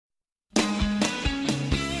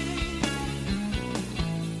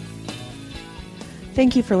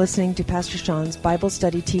Thank you for listening to Pastor Sean's Bible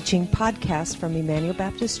Study Teaching podcast from Emmanuel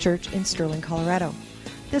Baptist Church in Sterling, Colorado.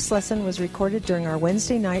 This lesson was recorded during our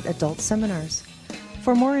Wednesday night adult seminars.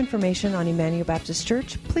 For more information on Emmanuel Baptist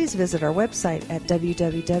Church, please visit our website at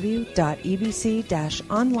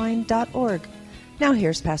www.ebc-online.org. Now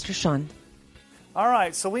here's Pastor Sean. All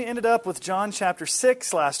right, so we ended up with John chapter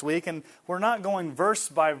 6 last week, and we're not going verse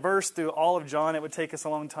by verse through all of John. It would take us a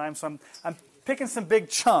long time, so I'm picking some big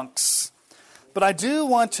chunks. But I do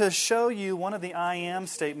want to show you one of the I am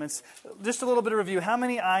statements. Just a little bit of review. How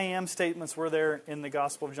many I am statements were there in the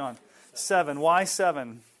Gospel of John? 7. Why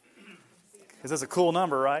 7? Because that's a cool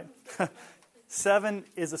number, right? 7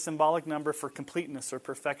 is a symbolic number for completeness or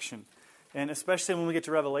perfection. And especially when we get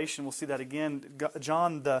to Revelation, we'll see that again.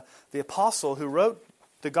 John, the apostle who wrote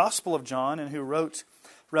the Gospel of John and who wrote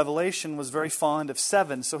Revelation, was very fond of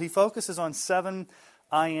 7. So he focuses on 7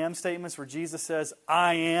 I am statements where Jesus says,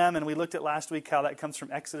 I am. And we looked at last week how that comes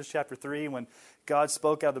from Exodus chapter 3 when God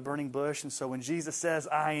spoke out of the burning bush. And so when Jesus says,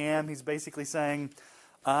 I am, he's basically saying,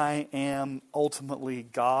 I am ultimately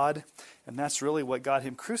God. And that's really what got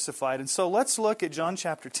him crucified. And so let's look at John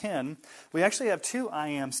chapter 10. We actually have 2 I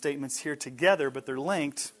am statements here together, but they're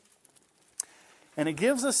linked. And it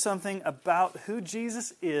gives us something about who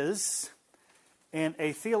Jesus is and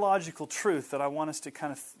a theological truth that I want us to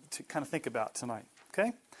kind of think about tonight.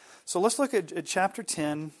 Okay? So let's look at chapter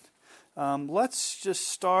 10. Let's just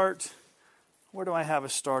start. Where do I have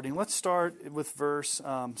us starting? Let's start with verse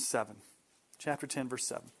 7. Chapter 10, verse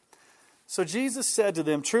 7. So Jesus said to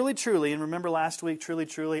them, truly, truly, and remember last week, truly,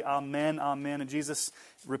 truly, amen, amen. And Jesus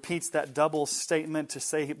repeats that double statement to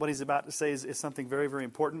say what he's about to say is something very, very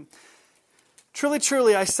important. Truly,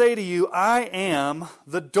 truly, I say to you, I am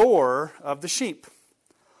the door of the sheep.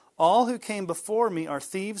 All who came before me are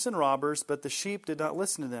thieves and robbers, but the sheep did not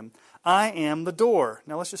listen to them. I am the door.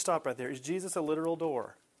 Now let's just stop right there. Is Jesus a literal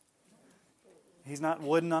door? He's not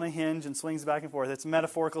wooden on a hinge and swings back and forth. It's a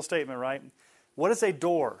metaphorical statement, right? What is a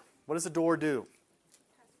door? What does a door do?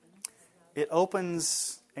 It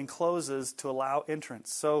opens and closes to allow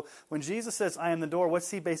entrance. So when Jesus says, I am the door,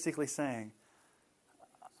 what's he basically saying?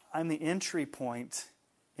 I'm the entry point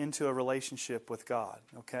into a relationship with God,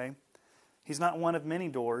 okay? He's not one of many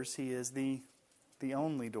doors. He is the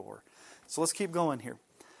only door. So let's keep going here.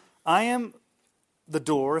 I am the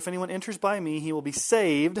door. If anyone enters by me, he will be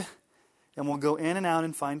saved and will go in and out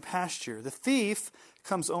and find pasture. The thief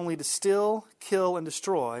comes only to steal, kill, and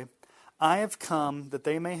destroy. I have come that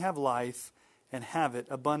they may have life and have it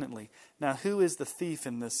abundantly. Now, who is the thief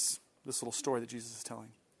in this little story that Jesus is telling?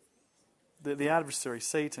 The adversary,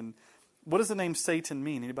 Satan. What does the name Satan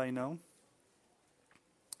mean? Anybody know?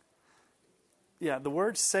 Yeah, the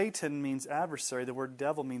word Satan means adversary. The word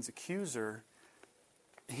devil means accuser.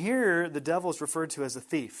 Here, the devil is referred to as a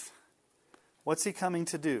thief. What's he coming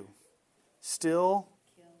to do? Steal,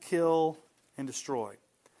 kill, and destroy.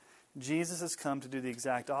 Jesus has come to do the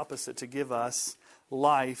exact opposite, to give us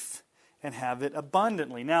life and have it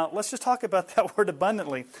abundantly. Now, let's just talk about that word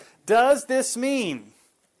abundantly. Does this mean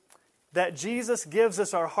that Jesus gives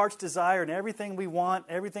us our heart's desire and everything we want,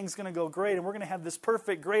 everything's going to go great, and we're going to have this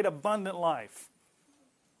perfect, great, abundant life?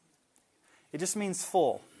 It just means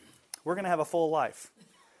full. We're going to have a full life.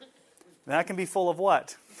 That can be full of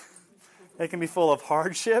what? It can be full of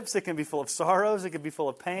hardships. It can be full of sorrows. It can be full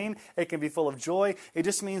of pain. It can be full of joy. It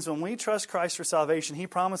just means when we trust Christ for salvation, He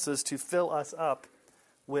promises to fill us up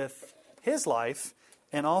with His life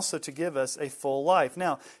and also to give us a full life.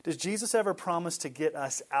 Now, does Jesus ever promise to get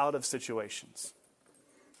us out of situations?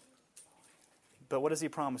 But what does He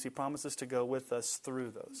promise? He promises to go with us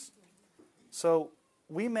through those. So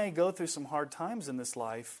we may go through some hard times in this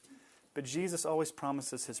life, but Jesus always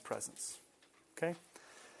promises His presence. Okay?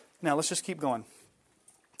 Now, let's just keep going.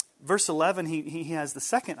 Verse 11, he has the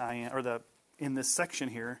second I am, or in this section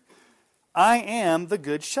here. I am the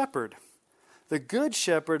good shepherd. The good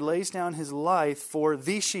shepherd lays down his life for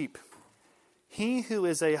the sheep. He who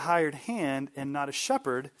is a hired hand and not a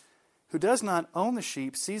shepherd, who does not own the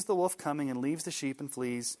sheep, sees the wolf coming and leaves the sheep and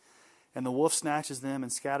flees. And the wolf snatches them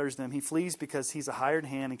and scatters them. He flees because he's a hired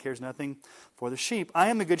hand and cares nothing for the sheep. I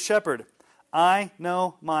am the good shepherd. I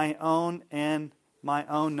know my own, and my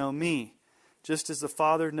own know me. Just as the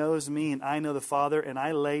Father knows me, and I know the Father, and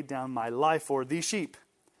I lay down my life for the sheep.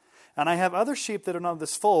 And I have other sheep that are not of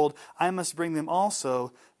this fold. I must bring them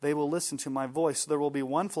also. They will listen to my voice. So there will be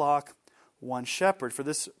one flock, one shepherd. For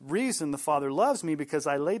this reason the Father loves me, because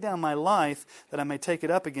I lay down my life that I may take it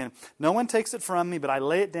up again. No one takes it from me, but I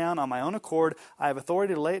lay it down on my own accord. I have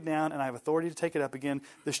authority to lay it down, and I have authority to take it up again.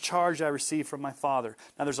 This charge I received from my Father.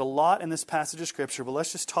 Now there's a lot in this passage of Scripture, but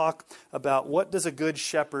let's just talk about what does a good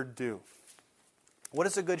shepherd do? What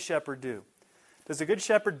does a good shepherd do? Does a good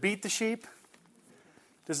shepherd beat the sheep?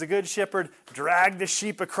 Does the good shepherd drag the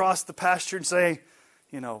sheep across the pasture and say,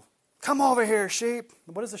 come over here, sheep?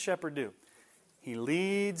 What does the shepherd do? He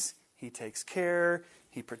leads, he takes care,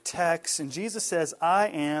 he protects. And Jesus says, I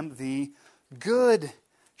am the good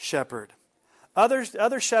shepherd.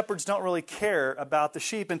 Other shepherds don't really care about the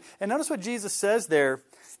sheep. And notice what Jesus says there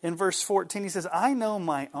in verse 14. He says, I know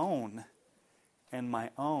my own, and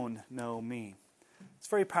my own know me. It's a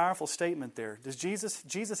very powerful statement there.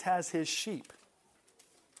 Jesus has his sheep.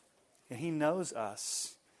 And he knows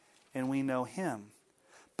us, and we know him.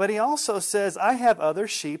 But he also says, I have other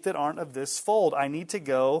sheep that aren't of this fold. I need to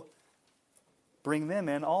go bring them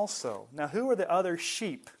in also. Now, who are the other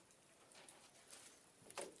sheep?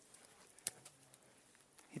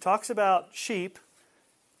 He talks about sheep.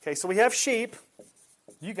 Okay, so we have sheep.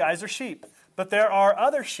 You guys are sheep. But there are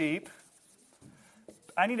other sheep.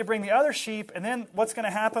 I need to bring the other sheep, and then what's going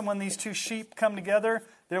to happen when these two sheep come together?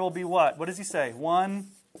 There will be what? What does he say? One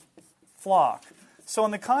flock. So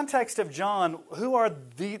in the context of John,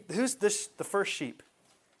 who's the first sheep?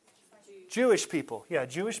 Jewish people. Yeah,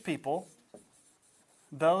 Jewish people.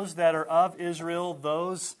 Those that are of Israel,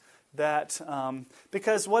 those that,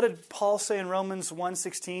 because what did Paul say in Romans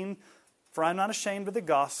 1:16? For I'm not ashamed of the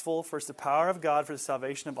gospel, for it's the power of God for the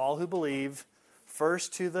salvation of all who believe,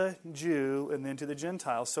 first to the Jew and then to the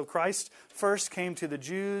Gentiles. So Christ first came to the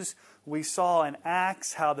Jews. We saw in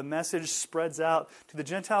Acts how the message spreads out to the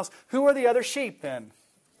Gentiles. Who are the other sheep then?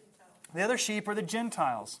 The other sheep are the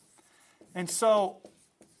Gentiles. And so,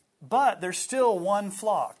 but there's still one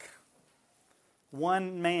flock,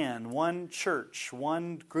 one man, one church,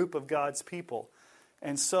 one group of God's people.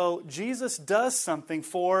 And so Jesus does something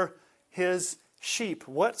for his sheep.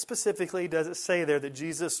 What specifically does it say there that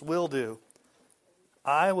Jesus will do?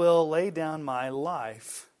 I will lay down my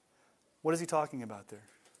life. What is he talking about there?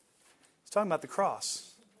 He's talking about the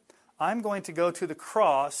cross. I'm going to go to the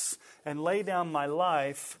cross and lay down my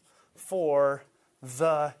life for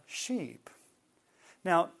the sheep.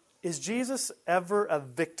 Now, is Jesus ever a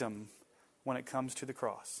victim when it comes to the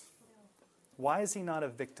cross? Why is he not a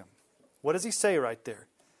victim? What does he say right there?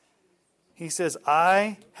 He says,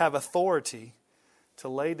 I have authority to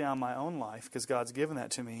lay down my own life because God's given that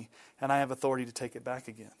to me, and I have authority to take it back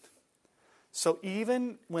again. So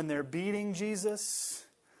even when they're beating Jesus,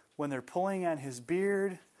 when they're pulling at his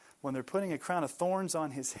beard, when they're putting a crown of thorns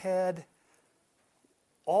on his head,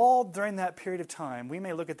 all during that period of time, we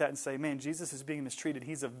may look at that and say, man, Jesus is being mistreated.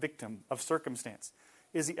 He's a victim of circumstance.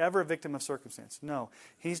 Is he ever a victim of circumstance? No.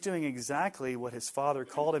 He's doing exactly what his Father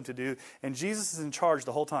called him to do, and Jesus is in charge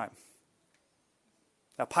the whole time.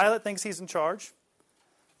 Now, Pilate thinks he's in charge.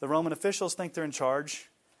 The Roman officials think they're in charge.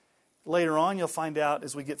 Later on, you'll find out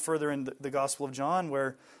as we get further in the Gospel of John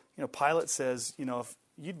where, Pilate says, if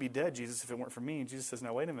you'd be dead, Jesus, if it weren't for me. And Jesus says,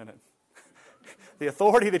 now, wait a minute. The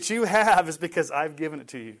authority that you have is because I've given it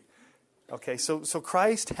to you. Okay, so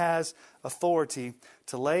Christ has authority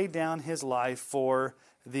to lay down his life for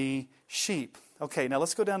the sheep. Okay, now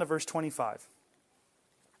let's go down to verse 25.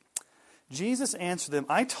 Jesus answered them,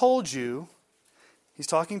 I told you, he's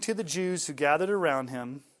talking to the Jews who gathered around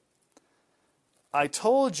him, I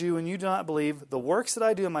told you and you do not believe. The works that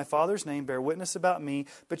I do in my Father's name bear witness about me,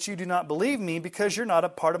 but you do not believe me because you're not a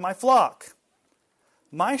part of my flock.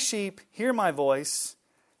 My sheep hear my voice,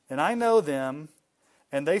 and I know them,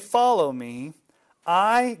 and they follow me.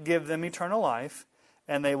 I give them eternal life,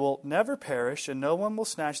 and they will never perish, and no one will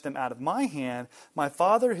snatch them out of my hand. My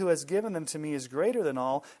Father who has given them to me is greater than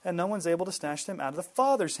all, and no one's able to snatch them out of the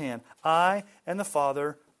Father's hand. I and the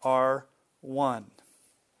Father are one.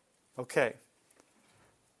 Okay.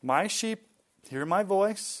 My sheep hear my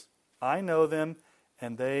voice, I know them,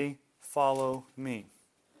 and they follow me.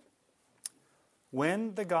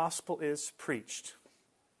 When the gospel is preached,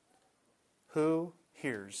 who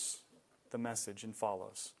hears the message and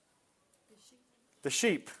follows? The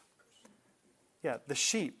sheep. Yeah, the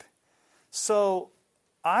sheep. So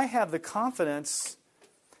I have the confidence.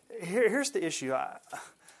 Here's the issue.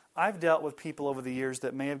 I've dealt with people over the years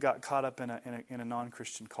that may have got caught up in a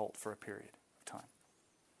non-Christian cult for a period of time.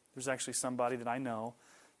 There's actually somebody that I know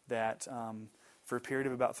that for a period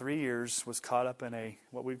of about 3 years was caught up in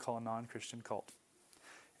what we'd call a non-Christian cult.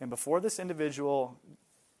 And before this individual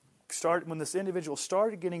when this individual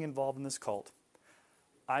started getting involved in this cult,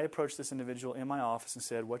 I approached this individual in my office and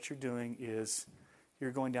said, what you're doing is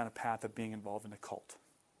you're going down a path of being involved in a cult.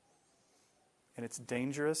 And it's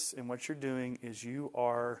dangerous, and what you're doing is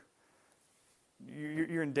you're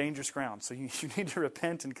in dangerous ground. So you need to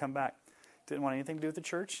repent and come back. Didn't want anything to do with the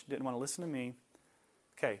church, didn't want to listen to me.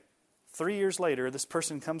 Okay, 3 years later, this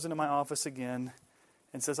person comes into my office again,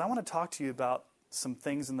 and says, I want to talk to you about some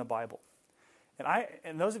things in the Bible.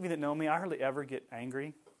 And those of you that know me, I hardly ever get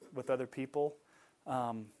angry with other people.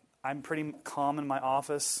 I'm pretty calm in my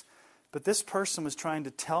office. But this person was trying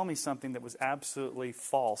to tell me something that was absolutely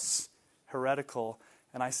false, heretical.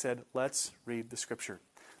 And I said, let's read the Scripture.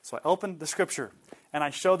 So I opened the Scripture, and I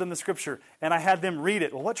showed them the Scripture, and I had them read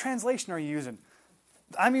it. Well, what translation are you using?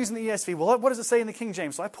 I'm using the ESV. Well, what does it say in the King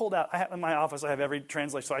James? So I pulled out, in my office, I have every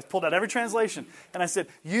translation. So I pulled out every translation, and I said,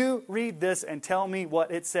 you read this and tell me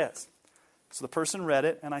what it says. So the person read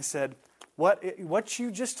it, and I said, what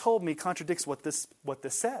you just told me contradicts what this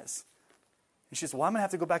says. And she says, well, I'm going to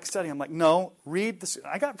have to go back and study. I'm like, no, read this.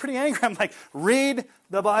 I got pretty angry. I'm like, read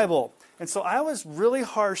the Bible. And so I was really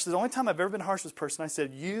harsh. The only time I've ever been harsh with this person, I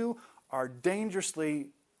said, you are dangerously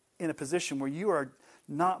in a position where you are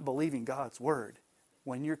not believing God's Word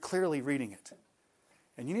when you're clearly reading it.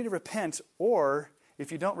 And you need to repent, or if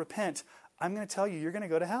you don't repent, I'm going to tell you, you're going to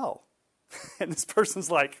go to hell. And this person's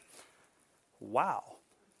like, wow.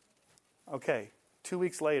 Okay, 2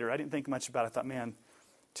 weeks later, I didn't think much about it. I thought, man,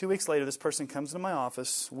 2 weeks later, this person comes into my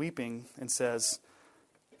office weeping and says,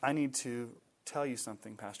 I need to tell you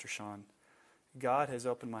something, Pastor Sean. God has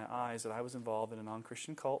opened my eyes that I was involved in a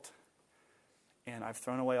non-Christian cult, and I've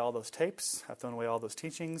thrown away all those tapes. I've thrown away all those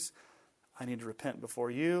teachings. I need to repent before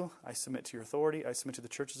you. I submit to your authority. I submit to the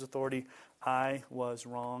church's authority. I was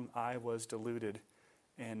wrong. I was deluded.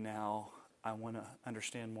 And now I want to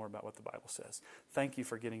understand more about what the Bible says. Thank you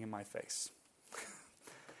for getting in my face.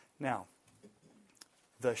 Now,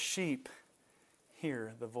 the sheep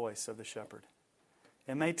hear the voice of the shepherd.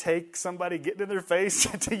 It may take somebody getting in their face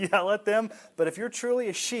to yell at them, but if you're truly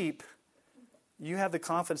a sheep, you have the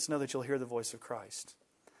confidence to know that you'll hear the voice of Christ.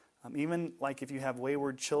 Even like if you have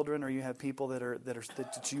wayward children, or you have people that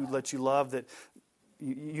you love, that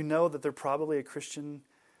you know that they're probably a Christian,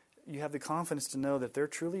 you have the confidence to know that they're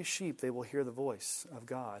truly a sheep. They will hear the voice of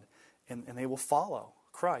God, and they will follow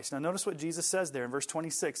Christ. Now notice what Jesus says there in verse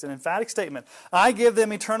 26, an emphatic statement. I give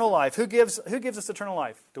them eternal life. Who gives us eternal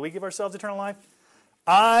life? Do we give ourselves eternal life?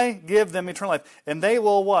 I give them eternal life. And they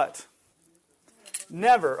will what?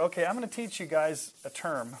 Never. Okay, I'm going to teach you guys a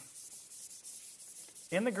term.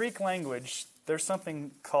 In the Greek language, there's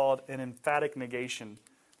something called an emphatic negation.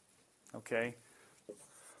 Okay?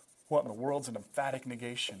 What in the world's an emphatic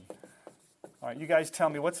negation? All right, you guys tell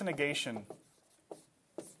me, what's a negation?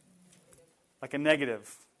 Like a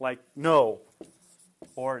negative, like no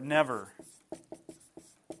or never.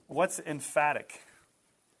 What's emphatic?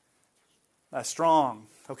 Strong,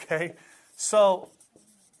 okay? So,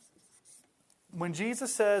 when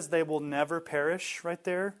Jesus says they will never perish right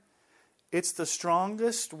there, it's the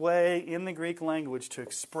strongest way in the Greek language to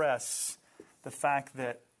express the fact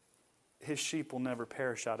that his sheep will never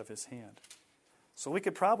perish out of his hand. So we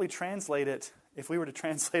could probably translate it, if we were to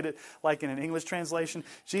translate it like in an English translation,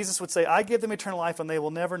 Jesus would say, I give them eternal life and they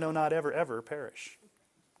will never, no, not ever, ever perish.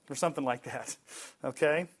 Or something like that.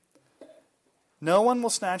 Okay? No one will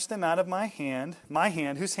snatch them out of my hand. My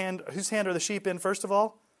hand. Whose hand are the sheep in, first of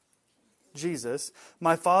all? Jesus.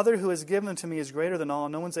 My Father who has given them to me is greater than all,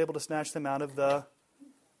 and no one's able to snatch them out of the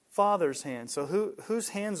Father's hand. So whose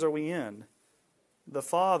hands are we in? The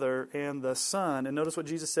Father and the Son. And notice what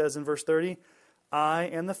Jesus says in verse 30. I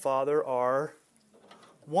and the Father are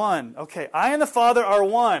one. Okay, I and the Father are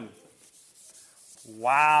one.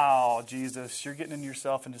 Wow, Jesus, you're getting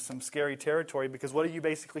yourself into some scary territory, because what are you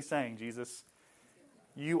basically saying, Jesus?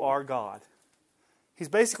 You are God. He's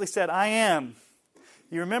basically said, I am.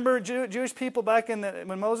 You remember Jewish people back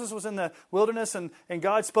when Moses was in the wilderness and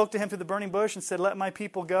God spoke to him through the burning bush and said, let my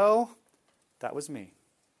people go? That was me.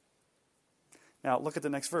 Now look at the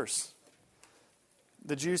next verse.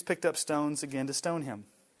 The Jews picked up stones again to stone him.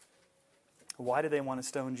 Why did they want to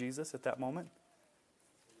stone Jesus at that moment?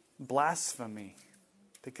 Blasphemy.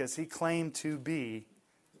 Because he claimed to be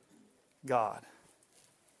God.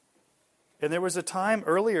 And there was a time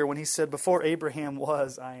earlier when he said, before Abraham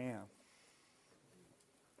was, I am.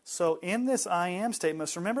 So in this I am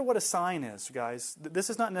statement, remember what a sign is, guys. This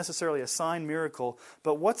is not necessarily a sign miracle,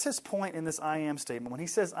 but what's his point in this I am statement? When he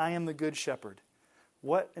says, I am the good shepherd,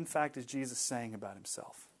 what in fact is Jesus saying about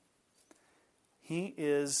himself? He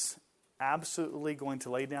is absolutely going to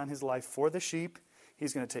lay down his life for the sheep.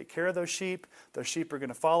 He's going to take care of those sheep. Those sheep are going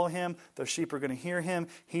to follow him. Those sheep are going to hear him.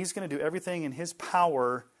 He's going to do everything in his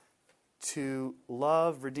power to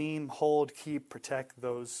love, redeem, hold, keep, protect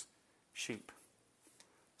those sheep.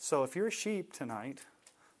 So if you're a sheep tonight,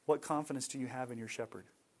 what confidence do you have in your shepherd?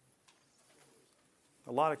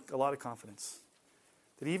 A lot of confidence.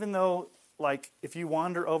 That even though, like, if you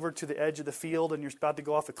wander over to the edge of the field and you're about to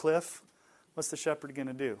go off a cliff, what's the shepherd going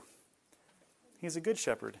to do? He's a good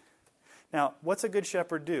shepherd. Now, what's a good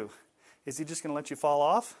shepherd do? Is he just going to let you fall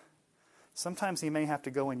off? Sometimes he may have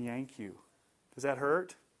to go and yank you. Does that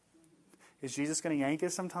hurt? Is Jesus going to yank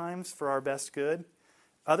us sometimes for our best good?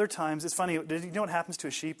 Other times, it's funny, do you know what happens to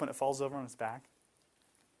a sheep when it falls over on its back?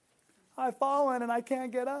 I've fallen and I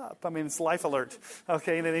can't get up. I mean, it's life alert.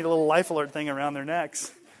 Okay, they need a little life alert thing around their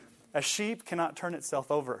necks. A sheep cannot turn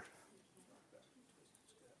itself over.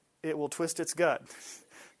 It will twist its gut.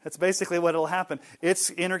 That's basically what will happen. Its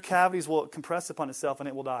inner cavities will compress upon itself and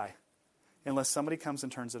it will die unless somebody comes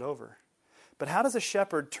and turns it over. But how does a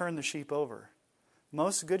shepherd turn the sheep over?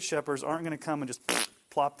 Most good shepherds aren't going to come and just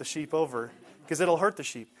plop the sheep over because it'll hurt the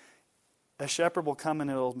sheep. A shepherd will come and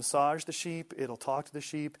it'll massage the sheep, it'll talk to the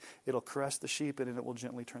sheep, it'll caress the sheep, and it will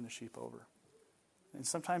gently turn the sheep over. And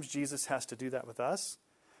sometimes Jesus has to do that with us.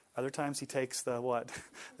 Other times he takes the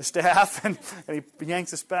staff and he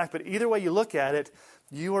yanks us back. But either way you look at it,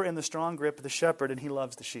 you are in the strong grip of the shepherd and he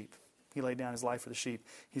loves the sheep. He laid down his life for the sheep.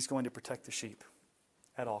 He's going to protect the sheep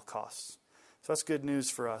at all costs. So that's good news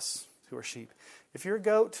for us who are sheep. If you're a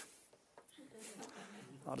goat,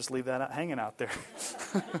 I'll just leave that hanging out there.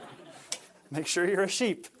 Make sure you're a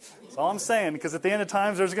sheep. That's all I'm saying, because at the end of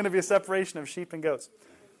times there's going to be a separation of sheep and goats.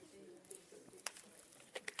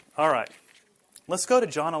 All right. Let's go to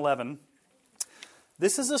John 11.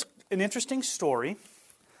 This is an interesting story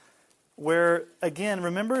where, again,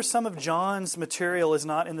 remember some of John's material is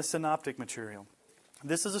not in the synoptic material.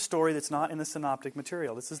 This is a story that's not in the synoptic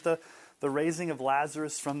material. This is the raising of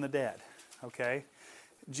Lazarus from the dead. Okay?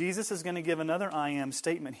 Jesus is going to give another I am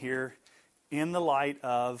statement here in the light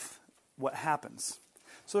of what happens.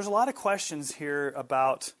 So there's a lot of questions here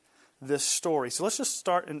about this story. So let's just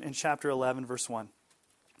start in chapter 11, verse 1.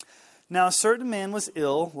 Now a certain man was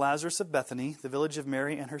ill, Lazarus of Bethany, the village of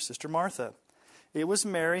Mary and her sister Martha. It was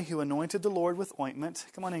Mary who anointed the Lord with ointment,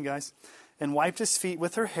 come on in guys, and wiped his feet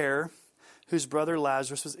with her hair, whose brother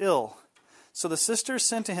Lazarus was ill. So the sisters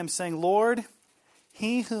sent to him, saying, Lord,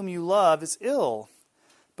 he whom you love is ill.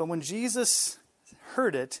 But when Jesus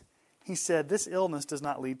heard it, he said, this illness does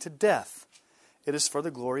not lead to death. It is for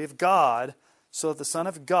the glory of God, so that the Son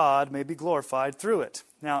of God may be glorified through it.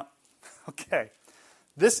 Now, okay,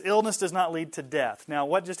 this illness does not lead to death. Now,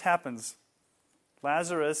 what just happens?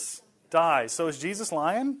 Lazarus dies. So is Jesus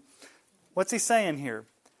lying? What's he saying here?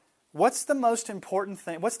 What's the most important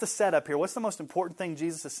thing? What's the setup here? What's the most important thing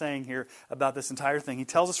Jesus is saying here about this entire thing? He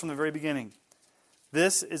tells us from the very beginning.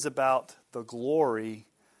 This is about the glory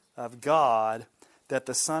of God, that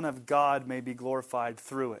the Son of God may be glorified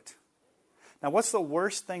through it. Now, what's the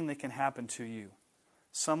worst thing that can happen to you?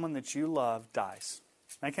 Someone that you love dies.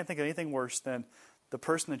 I can't think of anything worse than the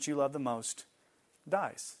person that you love the most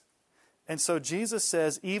dies. And so Jesus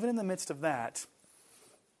says, even in the midst of that,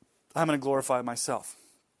 I'm going to glorify myself.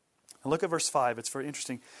 And look at verse 5. It's very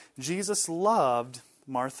interesting. Jesus loved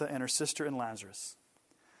Martha and her sister and Lazarus.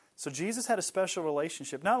 So Jesus had a special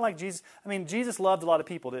relationship. Not like Jesus. I mean, Jesus loved a lot of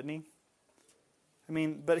people, didn't he?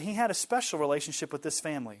 But he had a special relationship with this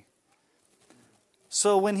family.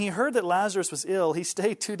 So when he heard that Lazarus was ill, he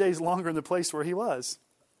stayed 2 days longer in the place where he was.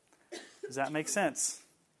 Does that make sense?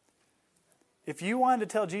 If you wanted to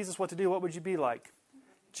tell Jesus what to do, what would you be like?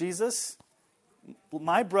 Jesus,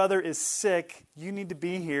 my brother is sick. You need to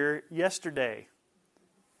be here yesterday.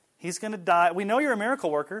 He's going to die. We know you're a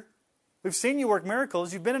miracle worker. We've seen you work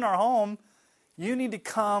miracles. You've been in our home. You need to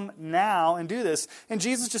come now and do this. And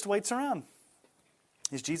Jesus just waits around.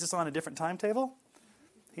 Is Jesus on a different timetable?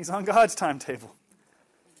 He's on God's timetable.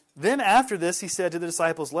 Then after this, he said to the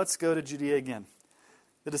disciples, let's go to Judea again.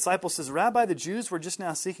 The disciple says, Rabbi, the Jews were just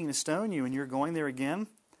now seeking to stone you, and you're going there again?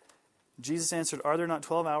 Jesus answered, are there not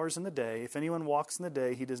 12 hours in the day? If anyone walks in the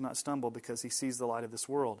day, he does not stumble because he sees the light of this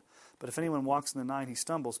world. But if anyone walks in the night, he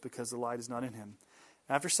stumbles because the light is not in him.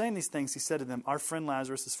 After saying these things, he said to them, our friend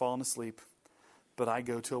Lazarus has fallen asleep, but I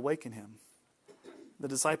go to awaken him. The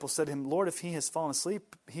disciples said to him, Lord, if he has fallen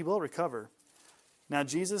asleep, he will recover. Now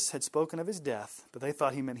Jesus had spoken of his death, but they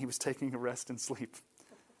thought he meant he was taking a rest and sleep.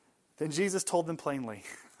 Then Jesus told them plainly,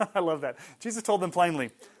 I love that. Jesus told them plainly,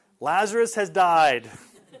 Lazarus has died.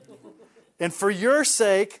 And for your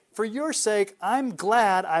sake, I'm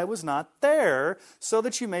glad I was not there, so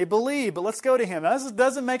that you may believe. But let's go to him. Now, this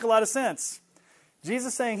doesn't make a lot of sense.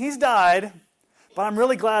 Jesus saying, he's died, but I'm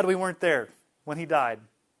really glad we weren't there when he died,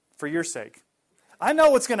 for your sake. I know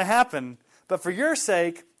what's going to happen, but for your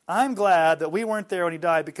sake, I'm glad that we weren't there when he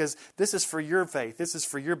died, because this is for your faith. This is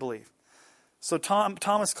for your belief. So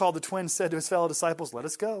Thomas, called the twin, said to his fellow disciples, let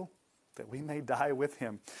us go, that we may die with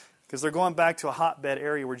him. Because they're going back to a hotbed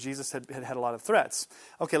area where Jesus had a lot of threats.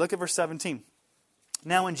 Okay, look at verse 17.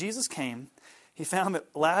 Now when Jesus came he found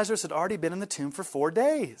that Lazarus had already been in the tomb for 4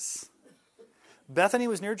 days. Bethany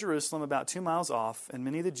was near Jerusalem, about 2 miles off, and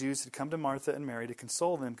many of the Jews had come to Martha and Mary to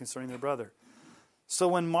console them concerning their brother. So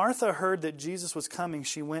when Martha heard that Jesus was coming,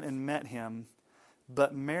 she went and met him,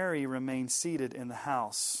 but Mary remained seated in the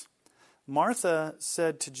house. Martha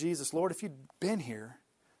said to Jesus, Lord, if you'd been here,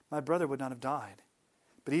 my brother would not have died.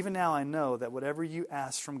 But even now I know that whatever you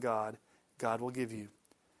ask from God, God will give you.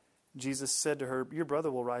 Jesus said to her, your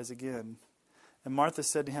brother will rise again. And Martha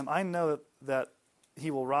said to him, I know that he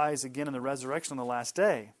will rise again in the resurrection on the last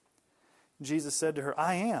day. Jesus said to her,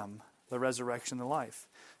 I am the resurrection and the life.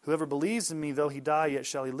 Whoever believes in me, though he die, yet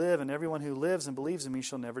shall he live, and everyone who lives and believes in me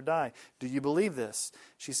shall never die. Do you believe this?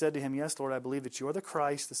 She said to him, yes, Lord, I believe that you are the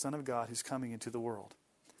Christ, the Son of God, who's coming into the world.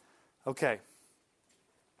 Okay.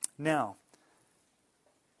 Now,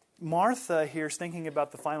 Martha here is thinking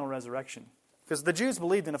about the final resurrection. Because the Jews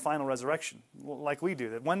believed in a final resurrection, like we do.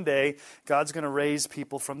 That one day, God's going to raise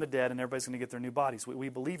people from the dead and everybody's going to get their new bodies. We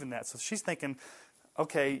believe in that. So she's thinking,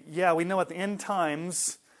 okay, yeah, we know at the end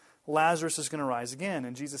times, Lazarus is going to rise again.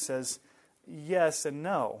 And Jesus says, yes and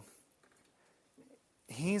no.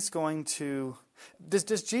 He's going to...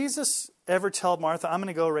 Does Jesus ever tell Martha, I'm going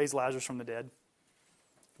to go raise Lazarus from the dead?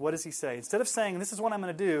 What does he say? Instead of saying, this is what I'm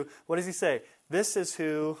going to do, what does he say? This is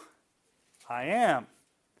who I am.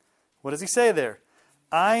 What does he say there?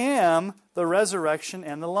 I am the resurrection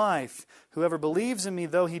and the life. Whoever believes in me,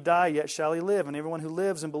 though he die, yet shall he live. And everyone who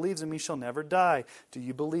lives and believes in me shall never die. Do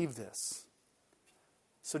you believe this?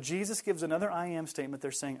 So Jesus gives another I am statement.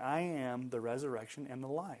 They're saying, I am the resurrection and the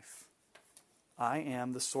life. I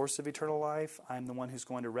am the source of eternal life. I'm the one who's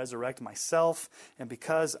going to resurrect myself. And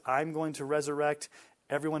because I'm going to resurrect,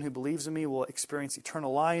 everyone who believes in me will experience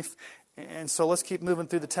eternal life. And so let's keep moving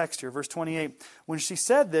through the text here. Verse 28. When she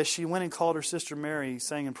said this, she went and called her sister Mary,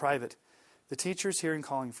 saying in private, the teacher is here and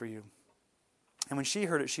calling for you. And when she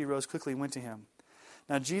heard it, she rose quickly and went to him.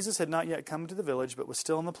 Now Jesus had not yet come to the village, but was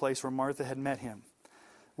still in the place where Martha had met him.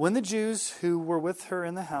 When the Jews who were with her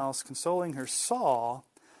in the house, consoling her, saw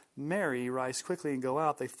Mary rise quickly and go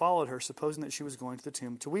out, they followed her, supposing that she was going to the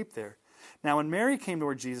tomb to weep there. Now when Mary came to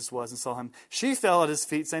where Jesus was and saw him, she fell at his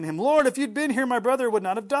feet, saying to him, Lord, if you'd been here, my brother would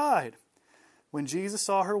not have died. When Jesus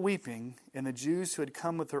saw her weeping, and the Jews who had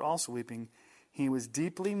come with her also weeping, he was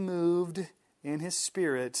deeply moved in his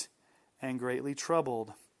spirit and greatly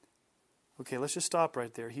troubled. Okay, let's just stop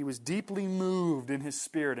right there. He was deeply moved in his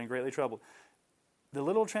spirit and greatly troubled. The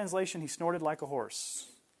literal translation, he snorted like a horse.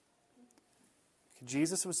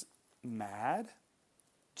 Jesus was mad.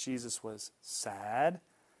 Jesus was sad.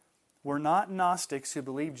 We're not Gnostics who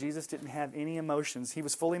believe Jesus didn't have any emotions. He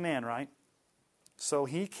was fully man, right? So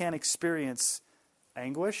he can experience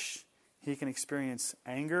anguish. He can experience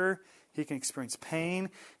anger. He can experience pain.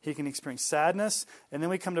 He can experience sadness. And then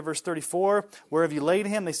we come to verse 34. Where have you laid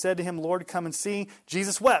him? They said to him, Lord, come and see.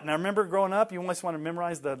 Jesus wept. Now remember growing up, you always want to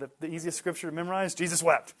memorize the easiest scripture to memorize? Jesus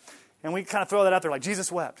wept. And we kind of throw that out there like,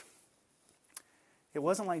 Jesus wept. It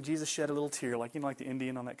wasn't like Jesus shed a little tear, like like the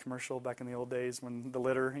Indian on that commercial back in the old days when the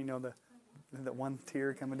litter, that one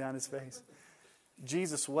tear coming down his face.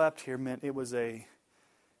 Jesus wept here meant it was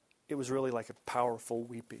really like a powerful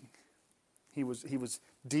weeping. He was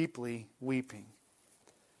deeply weeping.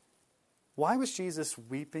 Why was Jesus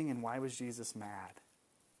weeping and why was Jesus mad?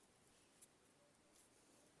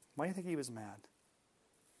 Why do you think he was mad?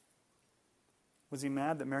 Was he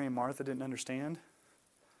mad that Mary and Martha didn't understand?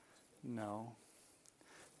 No.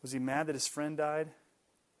 Was he mad that his friend died?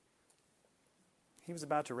 He was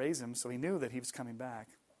about to raise him, so he knew that he was coming back.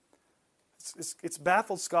 It's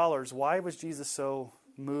baffled scholars. Why was Jesus so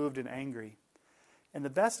moved and angry? And the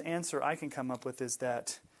best answer I can come up with is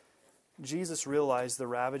that Jesus realized the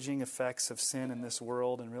ravaging effects of sin in this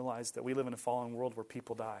world and realized that we live in a fallen world where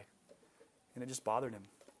people die. And it just bothered him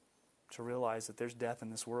to realize that there's death in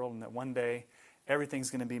this world and that one day everything's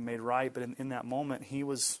going to be made right. But in that moment, he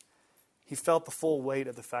felt the full weight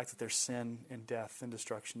of the fact that there's sin and death and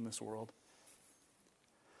destruction in this world.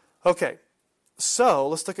 Okay, so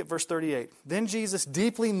let's look at verse 38. Then Jesus,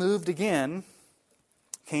 deeply moved again,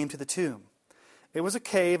 came to the tomb. It was a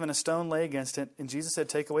cave, and a stone lay against it, and Jesus said,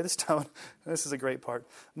 take away the stone. This is a great part.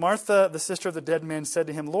 Martha, the sister of the dead man, said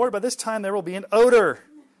to him, Lord, by this time there will be an odor.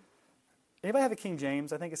 Anybody have a King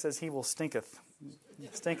James? I think it says, he will stinketh.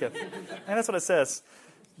 Stinketh. And that's what it says.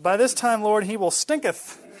 By this time, Lord, he will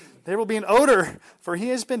stinketh. There will be an odor, for he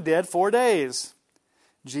has been dead 4 days.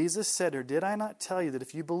 Jesus said to her, did I not tell you that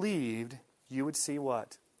if you believed, you would see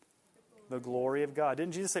what? The glory of God.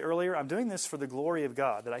 Didn't Jesus say earlier, I'm doing this for the glory of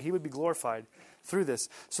God, that he would be glorified through this.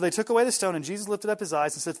 So they took away the stone, and Jesus lifted up his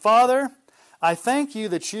eyes and said, Father, I thank you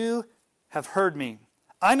that you have heard me.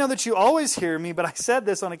 I know that you always hear me, but I said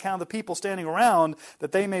this on account of the people standing around,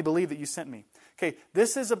 that they may believe that you sent me. Okay,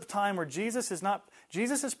 this is a time where Jesus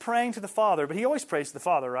is praying to the Father, but he always prays to the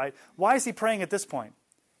Father, right? Why is he praying at this point?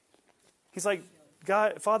 He's like,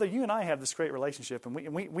 God, Father, you and I have this great relationship, and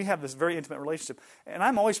we have this very intimate relationship, and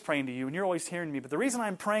I'm always praying to you, and you're always hearing me, but the reason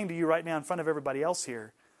I'm praying to you right now in front of everybody else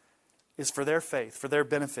here is for their faith, for their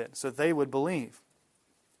benefit, so that they would believe.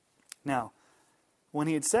 Now, when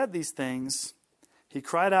he had said these things, he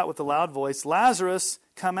cried out with a loud voice, Lazarus,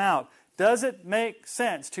 come out. Does it make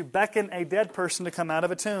sense to beckon a dead person to come out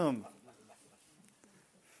of a tomb?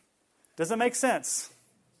 Does it make sense?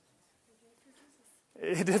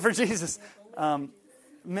 It did for Jesus.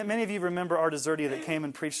 Many of you remember Art Azurdia that came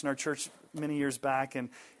and preached in our church many years back, and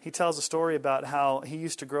he tells a story about how he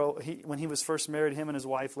used to grow. When he was first married, him and his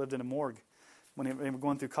wife lived in a morgue when they were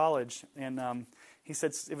going through college, and he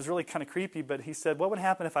said it was really kind of creepy, but he said, what would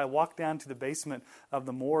happen if I walked down to the basement of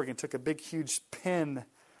the morgue and took a big, huge pin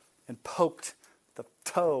and poked the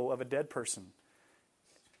toe of a dead person?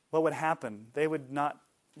 What would happen? They would not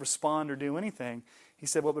respond or do anything. He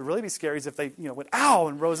said what would really be scary is if they went, ow,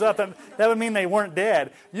 and rose up. That would mean they weren't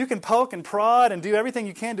dead. You can poke and prod and do everything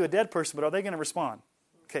you can to a dead person, but are they going to respond?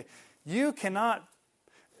 Okay, you cannot,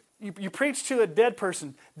 you preach to a dead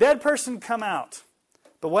person come out.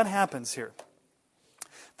 But what happens here?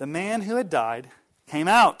 The man who had died came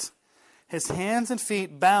out, his hands and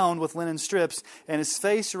feet bound with linen strips, and his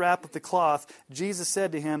face wrapped with the cloth. Jesus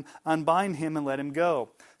said to him, unbind him and let him go.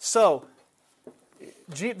 So,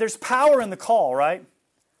 there's power in the call, right?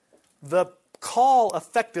 The call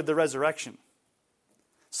affected the resurrection.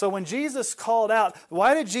 So when Jesus called out,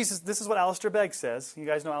 why did Jesus, this is what Alistair Begg says. You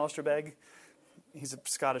guys know Alistair Begg? He's a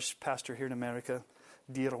Scottish pastor here in America.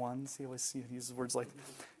 Dear ones, he always uses words like that.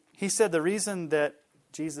 He said the reason that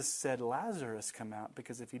Jesus said, Lazarus, come out,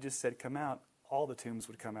 because if he just said, come out, all the tombs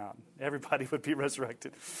would come out. Everybody would be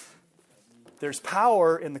resurrected. There's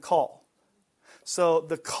power in the call. So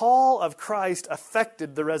the call of Christ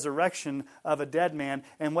affected the resurrection of a dead man.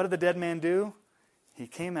 And what did the dead man do? He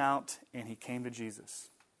came out and he came to Jesus.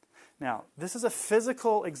 Now, this is a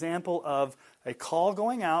physical example of a call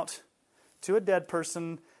going out to a dead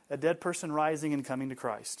person rising and coming to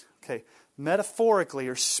Christ. Okay, metaphorically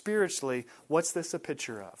or spiritually, what's this a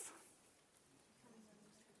picture of?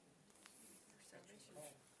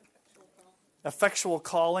 Effectual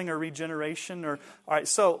calling or regeneration. All right,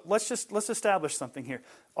 so let's establish something here.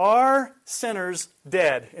 Are sinners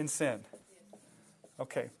dead in sin?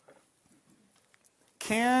 Okay.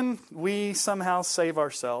 Can we somehow save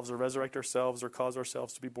ourselves or resurrect ourselves or cause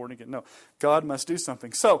ourselves to be born again? No. God must do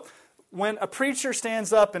something. So, when a preacher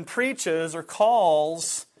stands up and preaches or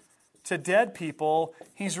calls to dead people,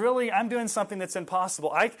 I'm doing something that's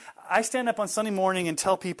impossible. I stand up on Sunday morning and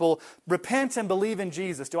tell people, repent and believe in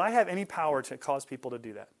Jesus. Do I have any power to cause people to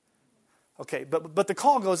do that? Okay, but the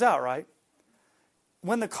call goes out, right?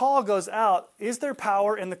 When the call goes out, is there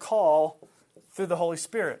power in the call through the Holy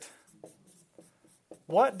Spirit?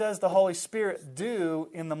 What does the Holy Spirit do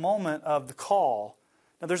in the moment of the call?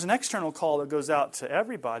 Now, there's an external call that goes out to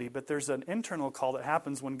everybody, but there's an internal call that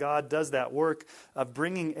happens when God does that work of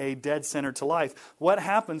bringing a dead sinner to life. What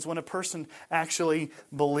happens when a person actually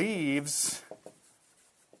believes,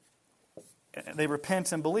 they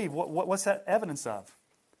repent and believe? What's that evidence of?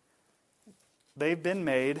 They've been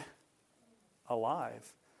made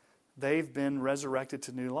alive. They've been resurrected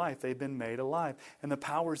to new life. They've been made alive. And the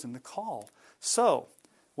power's in the call. So,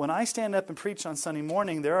 when I stand up and preach on Sunday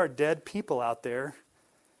morning, there are dead people out there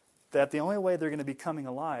that the only way they're going to be coming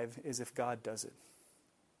alive is if God does it.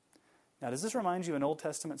 Now, does this remind you of an Old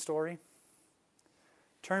Testament story?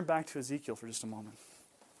 Turn back to Ezekiel for just a moment.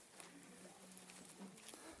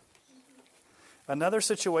 Another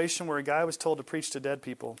situation where a guy was told to preach to dead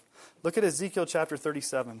people. Look at Ezekiel chapter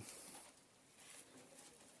 37.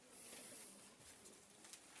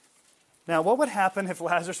 Now, what would happen if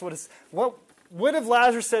Lazarus would have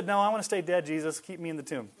Lazarus said, no, I want to stay dead, Jesus, keep me in the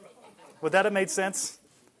tomb? Would that have made sense?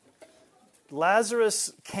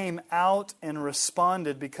 Lazarus came out and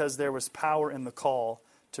responded because there was power in the call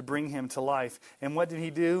to bring him to life. And what did he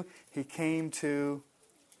do? He came to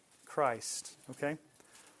Christ. Okay?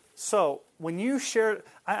 So, when you share,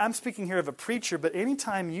 I'm speaking here of a preacher, but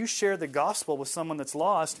anytime you share the gospel with someone that's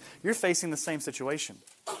lost, you're facing the same situation.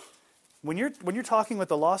 When you're talking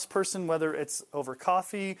with a lost person, whether it's over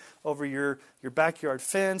coffee, over your backyard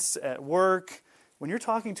fence, at work, when you're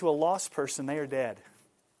talking to a lost person, they are dead.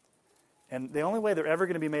 And the only way they're ever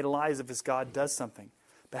going to be made alive is if God does something.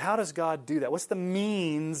 But how does God do that? What's the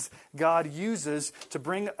means God uses to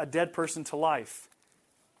bring a dead person to life?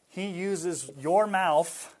 He uses your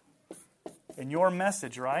mouth in your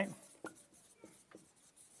message, right?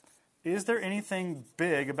 Is there anything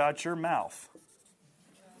big about your mouth?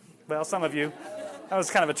 Well, some of you, that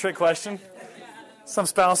was kind of a trick question. Some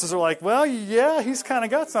spouses are like, well, yeah, he's kind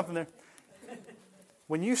of got something there.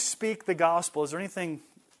 When you speak the gospel, is there anything,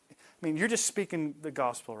 you're just speaking the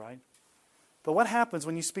gospel, right? But what happens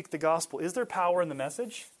when you speak the gospel? Is there power in the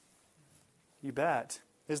message? You bet.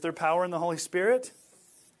 Is there power in the Holy Spirit?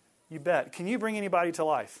 You bet. Can you bring anybody to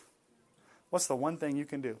life? What's the one thing you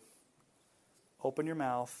can do? Open your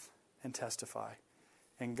mouth and testify.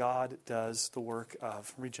 And God does the work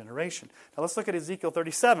of regeneration. Now let's look at Ezekiel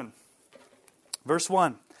 37, verse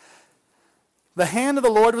 1. The hand of the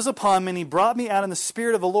Lord was upon me, and He brought me out in the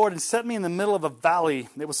Spirit of the Lord and set me in the middle of a valley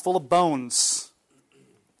that was full of bones.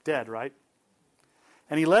 Dead, right?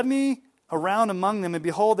 And He led me around among them, and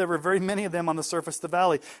behold, there were very many of them on the surface of the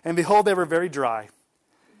valley. And behold, they were very dry.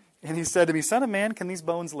 And He said to me, Son of man, can these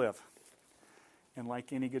bones live? And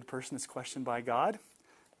like any good person, it's questioned by God.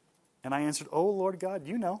 And I answered, oh, Lord God,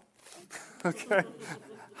 you know. Okay.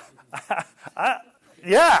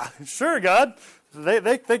 Yeah, sure, God.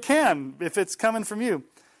 They can, if it's coming from you.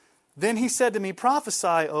 Then He said to me,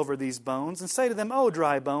 prophesy over these bones, and say to them, O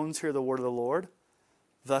dry bones, hear the word of the Lord.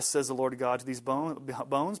 Thus says the Lord God to these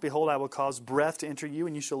bones, behold, I will cause breath to enter you,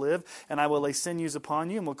 and you shall live. And I will lay sinews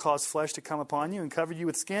upon you, and will cause flesh to come upon you, and cover you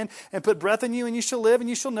with skin, and put breath in you, and you shall live, and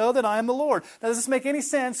you shall know that I am the Lord. Now, does this make any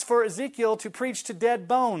sense for Ezekiel to preach to dead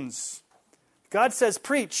bones? God says,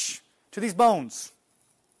 preach to these bones.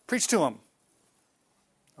 Preach to them.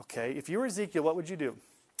 Okay, if you were Ezekiel, what would you do?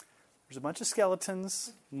 There's a bunch of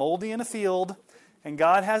skeletons, moldy in a field, and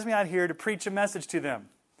God has me out here to preach a message to them.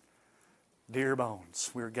 Dear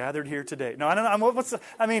bones, we're gathered here today. No, I don't know.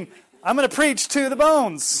 I'm going to preach to the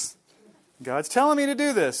bones. God's telling me to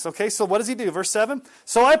do this. Okay, so what does He do? Verse 7.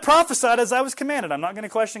 So I prophesied as I was commanded. I'm not going to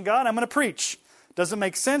question God. I'm going to preach. Doesn't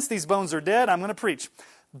make sense. These bones are dead. I'm going to preach.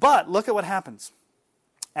 But look at what happens.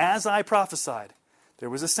 As I prophesied, there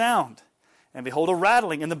was a sound. And behold, a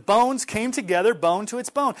rattling, and the bones came together, bone to its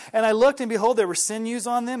bone. And I looked, and behold, there were sinews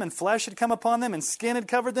on them, and flesh had come upon them, and skin had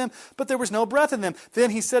covered them, but there was no breath in them. Then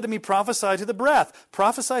He said to me, prophesy to the breath.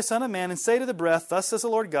 Prophesy, son of man, and say to the breath, thus says the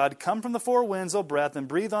Lord God, come from the four winds, O breath, and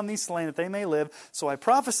breathe on these slain, that they may live. So I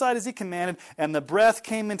prophesied as He commanded, and the breath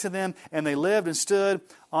came into them, and they lived and stood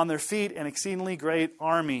on their feet, an exceedingly great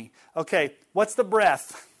army. Okay, what's the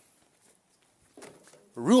breath?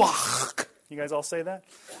 Ruach. You guys all say that?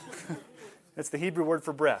 It's the Hebrew word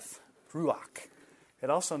for breath, ruach. It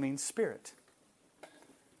also means spirit.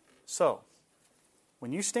 So,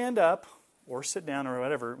 when you stand up or sit down or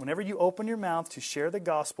whatever, whenever you open your mouth to share the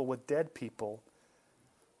gospel with dead people,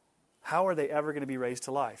 how are they ever going to be raised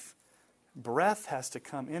to life? Breath has to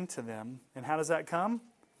come into them. And how does that come?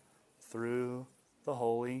 Through the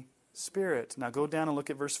Holy Spirit. Now go down and look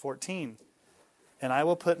at verse 14. And I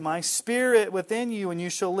will put my spirit within you, and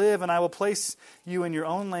you shall live, and I will place you in your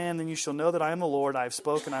own land, and you shall know that I am the Lord. I have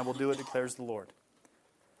spoken, I will do it, declares the Lord.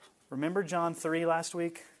 Remember John 3 last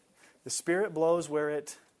week? The Spirit blows where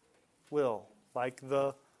it will, like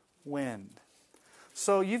the wind.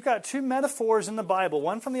 So you've got two metaphors in the Bible,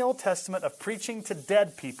 one from the Old Testament of preaching to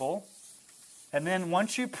dead people, and then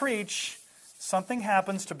once you preach, something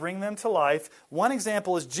happens to bring them to life. One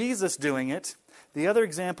example is Jesus doing it. The other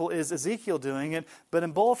example is Ezekiel doing it. But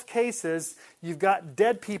in both cases, you've got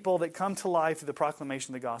dead people that come to life through the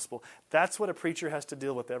proclamation of the gospel. That's what a preacher has to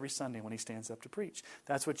deal with every Sunday when he stands up to preach.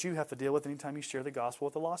 That's what you have to deal with anytime you share the gospel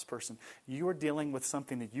with a lost person. You are dealing with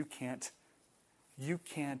something that you can't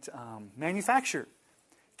manufacture.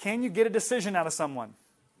 Can you get a decision out of someone?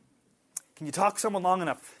 Can you talk to someone long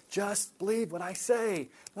enough? Just believe what I say.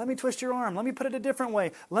 Let me twist your arm. Let me put it a different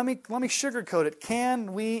way. Let me sugarcoat it.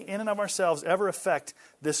 Can we, in and of ourselves, ever affect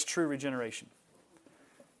this true regeneration?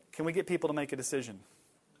 Can we get people to make a decision?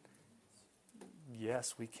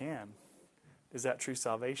 Yes, we can. Is that true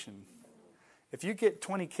salvation? If you get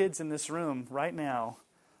 20 kids in this room right now,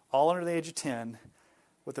 all under the age of 10,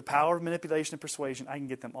 with the power of manipulation and persuasion, I can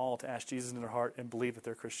get them all to ask Jesus into their heart and believe that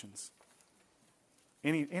they're Christians.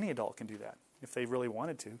 Any adult can do that if they really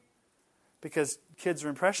wanted to. Because kids are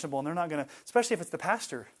impressionable and they're not going to, especially if it's the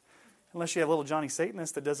pastor, unless you have little Johnny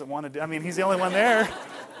Satanist that doesn't want to do, he's the only one there.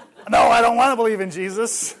 No, I don't want to believe in